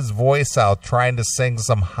voice out trying to sing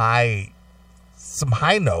some high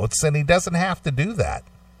notes, and he doesn't have to do that.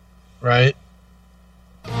 Right.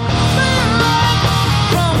 From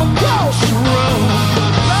across the road,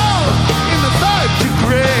 in the third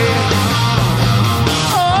degree.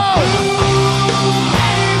 Oh,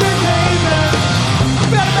 baby, baby,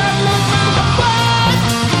 better look at my butt.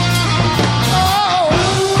 Oh,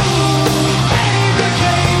 baby,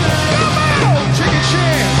 baby, come on, take a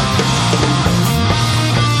chance.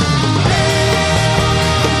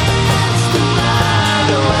 Dance the night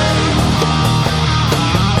away.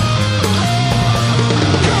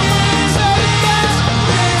 Come on, say yes,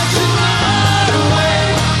 dance the night away.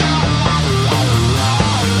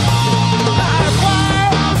 Light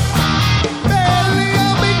fire, barely a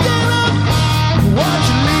beginner. Watch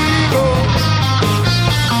your lady go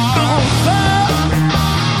on fire.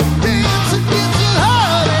 Dance against the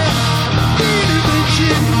honey, anything she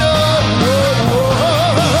knows.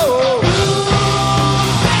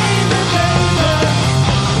 Baby, baby,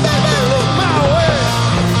 baby, look my way.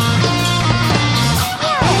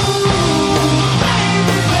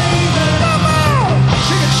 Baby, baby, come on,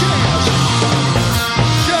 take a chance.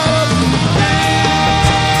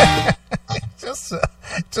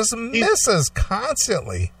 Just misses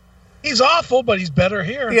constantly. He's awful, but he's better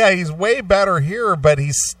here. Yeah, he's way better here, but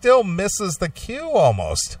he still misses the cue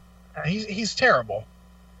almost. He's terrible.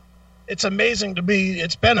 It's amazing to me.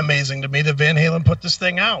 It's been amazing to me that Van Halen put this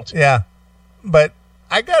thing out. Yeah, but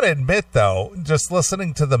I got to admit, though, just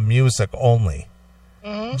listening to the music only,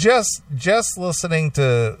 just listening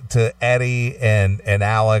to Eddie and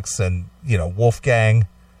Alex and, Wolfgang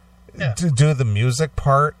to do the music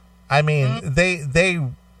part. I mean, they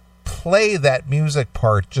play that music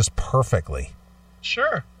part just perfectly.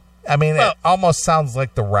 Sure. I mean, it almost sounds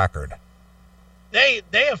like the record. They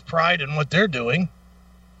have pride in what they're doing.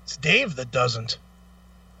 It's Dave that doesn't.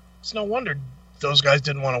 It's no wonder those guys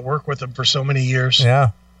didn't want to work with him for so many years. Yeah.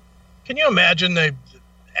 Can you imagine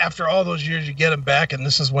after all those years you get him back and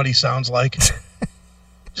this is what he sounds like?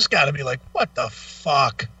 Just got to be like, what the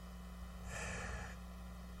fuck?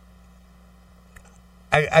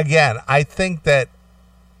 I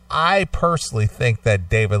personally think that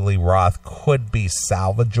David Lee Roth could be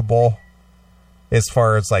salvageable as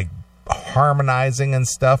far as like harmonizing and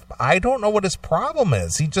stuff. I don't know what his problem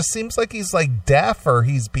is. He just seems like he's like deaf, or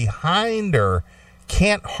he's behind, or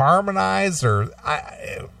can't harmonize, or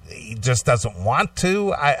he just doesn't want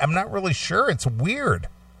to. I'm not really sure. It's weird.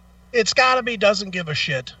 It's got to be doesn't give a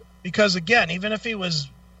shit. Because again, even if he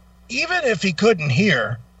couldn't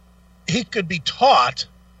hear, he could be taught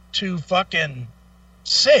to fucking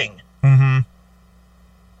sing. Mm-hmm.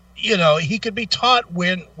 He could be taught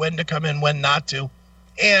when to come in, when not to,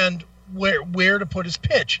 and where to put his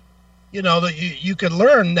pitch. That you could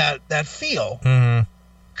learn that feel. Mm-hmm.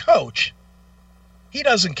 Coach, he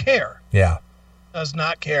doesn't care. Yeah. Does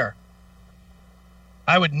not care.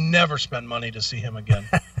 I would never spend money to see him again.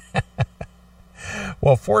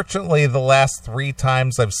 Well, fortunately, the last 3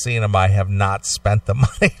 times I've seen him, I have not spent the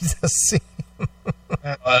money to see him.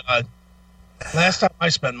 Last time I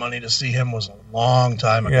spent money to see him was a long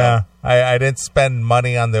time ago. Yeah, I didn't spend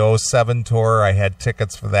money on the 07 tour. I had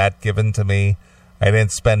tickets for that given to me. I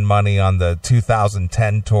didn't spend money on the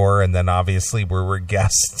 2010 tour, and then obviously we were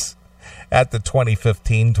guests at the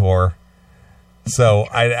 2015 tour. So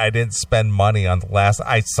I didn't spend money on the last.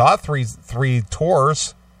 I saw three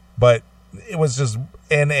tours, but it was just,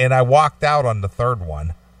 and I walked out on the third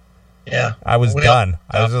one. Yeah. I was done.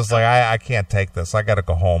 I was just like, I can't take this. I got to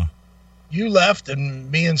go home. You left, and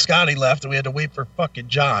me and Scotty left, and we had to wait for fucking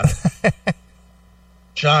John.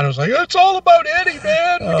 John was like, it's all about Eddie,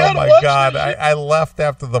 man. We gotta my watch God. this shit." I left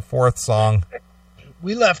after the 4th song.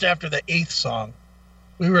 We left after the 8th song.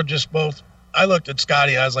 We were just both, I looked at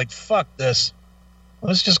Scotty, I was like, fuck this.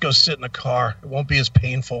 Let's just go sit in the car. It won't be as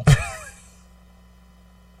painful.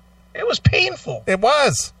 It was painful. It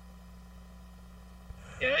was.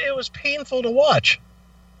 It was painful to watch.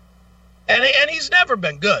 And he's never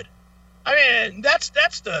been good. I mean, that's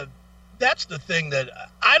the thing that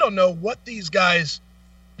I don't know what these guys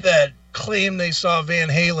that claim they saw Van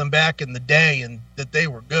Halen back in the day and that they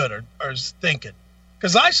were good are thinking.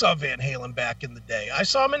 Because I saw Van Halen back in the day. I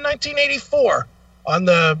saw him in 1984 on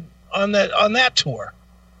that tour.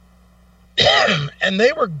 And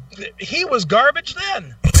he was garbage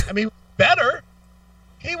then. I mean, better.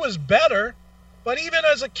 He was better. But even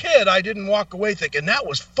as a kid, I didn't walk away thinking that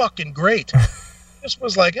was fucking great. This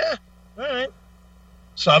was like, all right.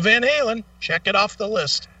 Saw Van Halen. Check it off the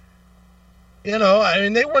list. I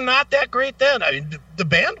mean, they were not that great then. I mean, the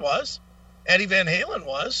band was. Eddie Van Halen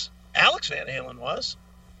was. Alex Van Halen was.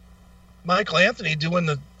 Michael Anthony doing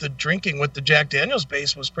the drinking with the Jack Daniels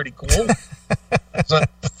bass was pretty cool. As a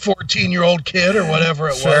 14-year-old kid or whatever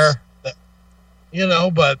it was.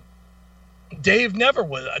 But Dave never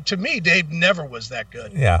was. To me, Dave never was that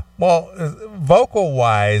good. Yeah. Well,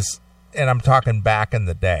 vocal-wise, and I'm talking back in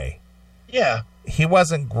the day. Yeah. He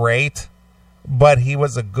wasn't great, but he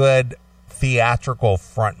was a good theatrical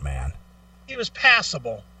frontman. He was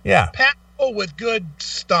passable. Yeah. Passable with good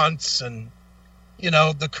stunts and,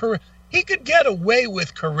 he could get away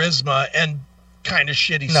with charisma and kind of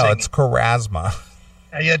shitty singing. No, it's charisma.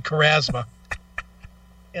 He had charisma.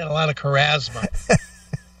 He had a lot of charisma.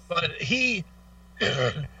 But he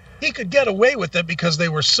could get away with it because they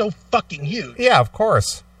were so fucking huge. Yeah, of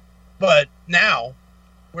course. But now,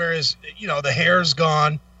 whereas, the hair's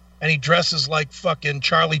gone and he dresses like fucking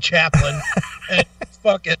Charlie Chaplin and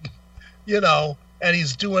fucking, and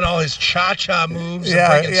he's doing all his cha-cha moves.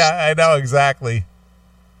 Yeah, I know exactly.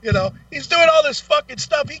 He's doing all this fucking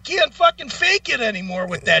stuff. He can't fucking fake it anymore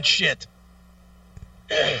with that shit.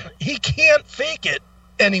 He can't fake it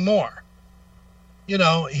anymore.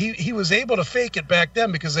 He was able to fake it back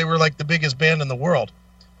then because they were like the biggest band in the world.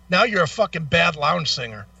 Now you're a fucking bad lounge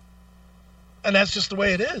singer. And that's just the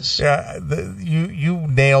way it is. Yeah, you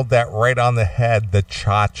nailed that right on the head, the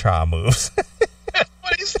cha-cha moves. That's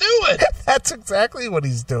what he's doing. That's exactly what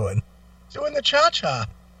he's doing. Doing the cha-cha.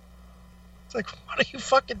 It's like, what are you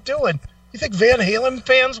fucking doing? You think Van Halen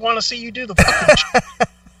fans want to see you do the fucking cha-cha?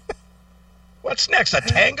 What's next? A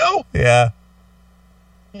tango? Yeah.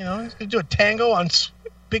 You know, he's going to do a tango on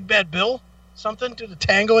Big Bad Bill? Something? Do the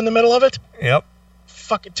tango in the middle of it? Yep.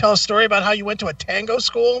 Fucking tell a story about how you went to a tango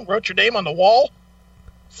school and wrote your name on the wall?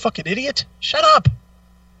 Fucking idiot. Shut up.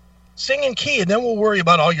 Sing in key, and then we'll worry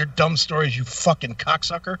about all your dumb stories, you fucking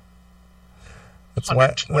cocksucker. That's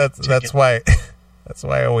why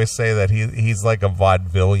I always say that he's like a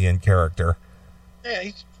vaudevillian character. Yeah,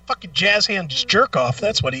 he's fucking jazz hands jerk off.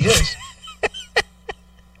 That's what he is.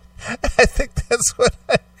 I think that's what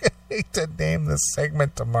I need to name this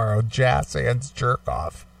segment tomorrow. Jazz hands jerk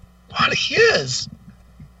off. What he is.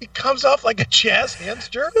 He comes off like a jazz hands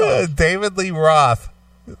jerk off. David Lee Roth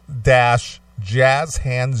 - jazz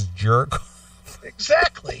hands jerk off.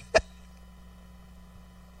 Exactly.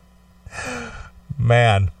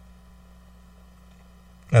 Man.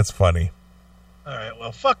 That's funny. All right,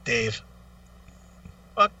 well, fuck Dave.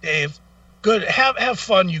 Fuck Dave. Good. Have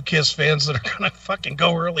fun, you Kiss fans that are gonna fucking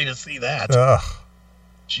go early to see that. Ugh.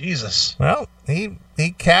 Jesus. Well, he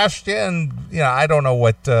cashed in. You know, I don't know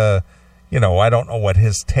what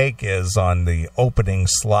his take is on the opening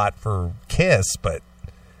slot for Kiss, but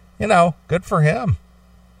good for him.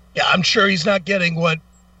 Yeah, I'm sure he's not getting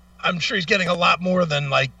I'm sure he's getting a lot more than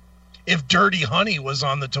like if Dirty Honey was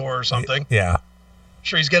on the tour or something. Yeah. I'm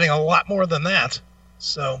sure he's getting a lot more than that.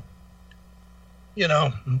 So,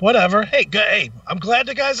 whatever. Hey, I'm glad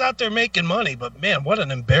the guy's out there making money, but man, what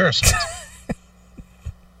an embarrassment.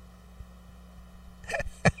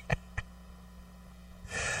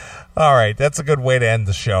 All right, that's a good way to end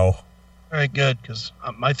the show. All right, good, because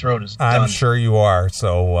my throat is done. I'm sure you are,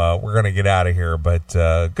 so we're going to get out of here. But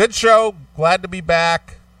good show. Glad to be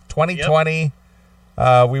back. 2020.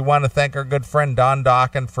 Yep. We want to thank our good friend Don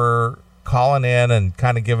Dokken for calling in and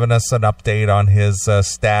kind of giving us an update on his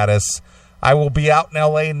status. I will be out in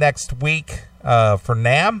L.A. next week for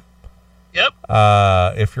NAMM. Yep.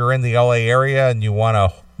 If you're in the L.A. area and you want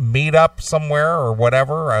to meet up somewhere or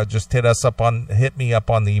whatever, just hit me up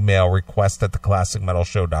on the email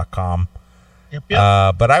request@theclassicmetalshow.com. Yep.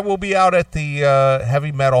 But I will be out at the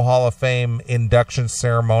Heavy Metal Hall of Fame induction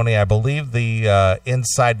ceremony. I believe the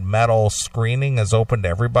Inside Metal screening is open to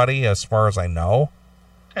everybody, as far as I know.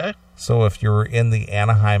 Okay. So if you're in the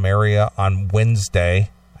Anaheim area on Wednesday,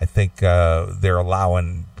 I think they're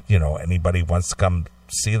allowing, anybody who wants to come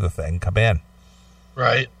see the thing, come in.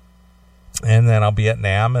 Right. And then I'll be at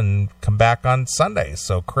NAMM and come back on Sunday.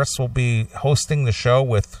 So Chris will be hosting the show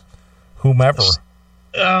with whomever.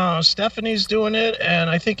 Stephanie's doing it, and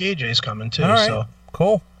I think AJ's coming too. All right. So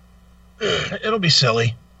Cool. It'll be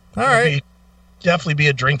silly. All right. Definitely be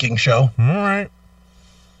a drinking show. All right.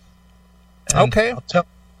 And okay.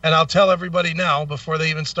 I'll tell everybody now before they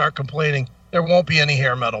even start complaining. There won't be any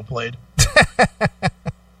hair metal played.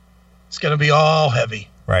 It's going to be all heavy.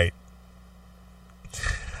 Right.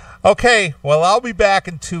 Okay, well, I'll be back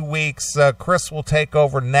in 2 weeks. Chris will take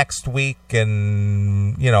over next week,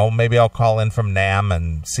 and, maybe I'll call in from NAMM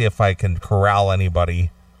and see if I can corral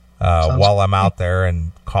anybody while I'm out there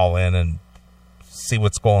and call in and see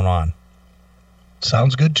what's going on.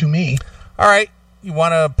 Sounds good to me. All right, you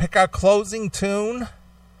want to pick a closing tune?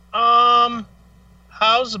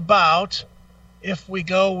 How's about if we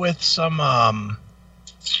go with some,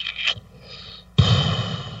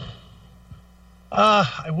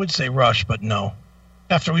 I would say Rush, but no.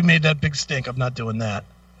 After we made that big stink, I'm not doing that.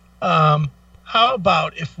 How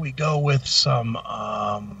about if we go with some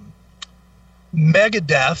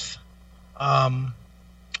Megadeth,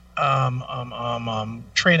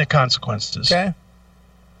 Train of Consequences. Okay.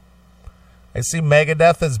 I see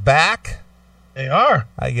Megadeth is back. They are.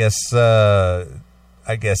 I guess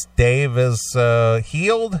Dave is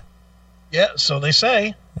healed. Yeah, so they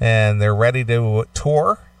say. And they're ready to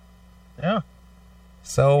tour. Yeah.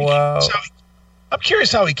 So I'm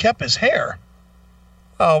curious how he kept his hair.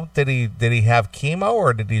 Oh, did he have chemo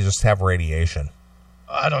or did he just have radiation?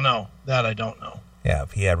 I don't know. That I don't know. Yeah,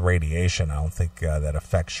 if he had radiation, I don't think that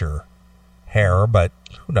affects your hair, but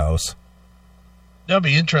who knows? I'd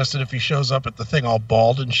be interested if he shows up at the thing all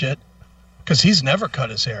bald and shit. Because he's never cut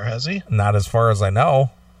his hair, has he? Not as far as I know.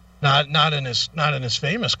 Not in his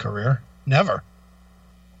famous career. Never.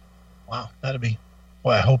 Wow, that'd be.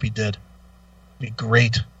 Boy, I hope he did. Be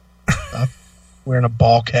great. Wearing a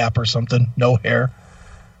ball cap or something. No hair.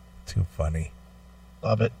 Too funny.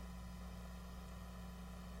 Love it.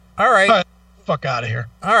 All right. Fuck out of here.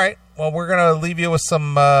 All right. Well, we're going to leave you with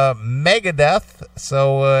some Megadeth.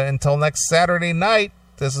 So until next Saturday night,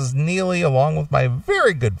 this is Neely along with my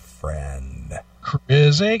very good friend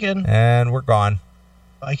Chris Aiken. And we're gone.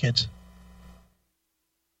 Bye, kids.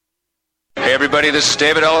 Hey, Hey everybody, this is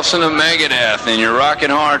David Ellison of Megadeth, and you're rocking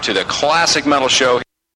hard to the Classic Metal Show.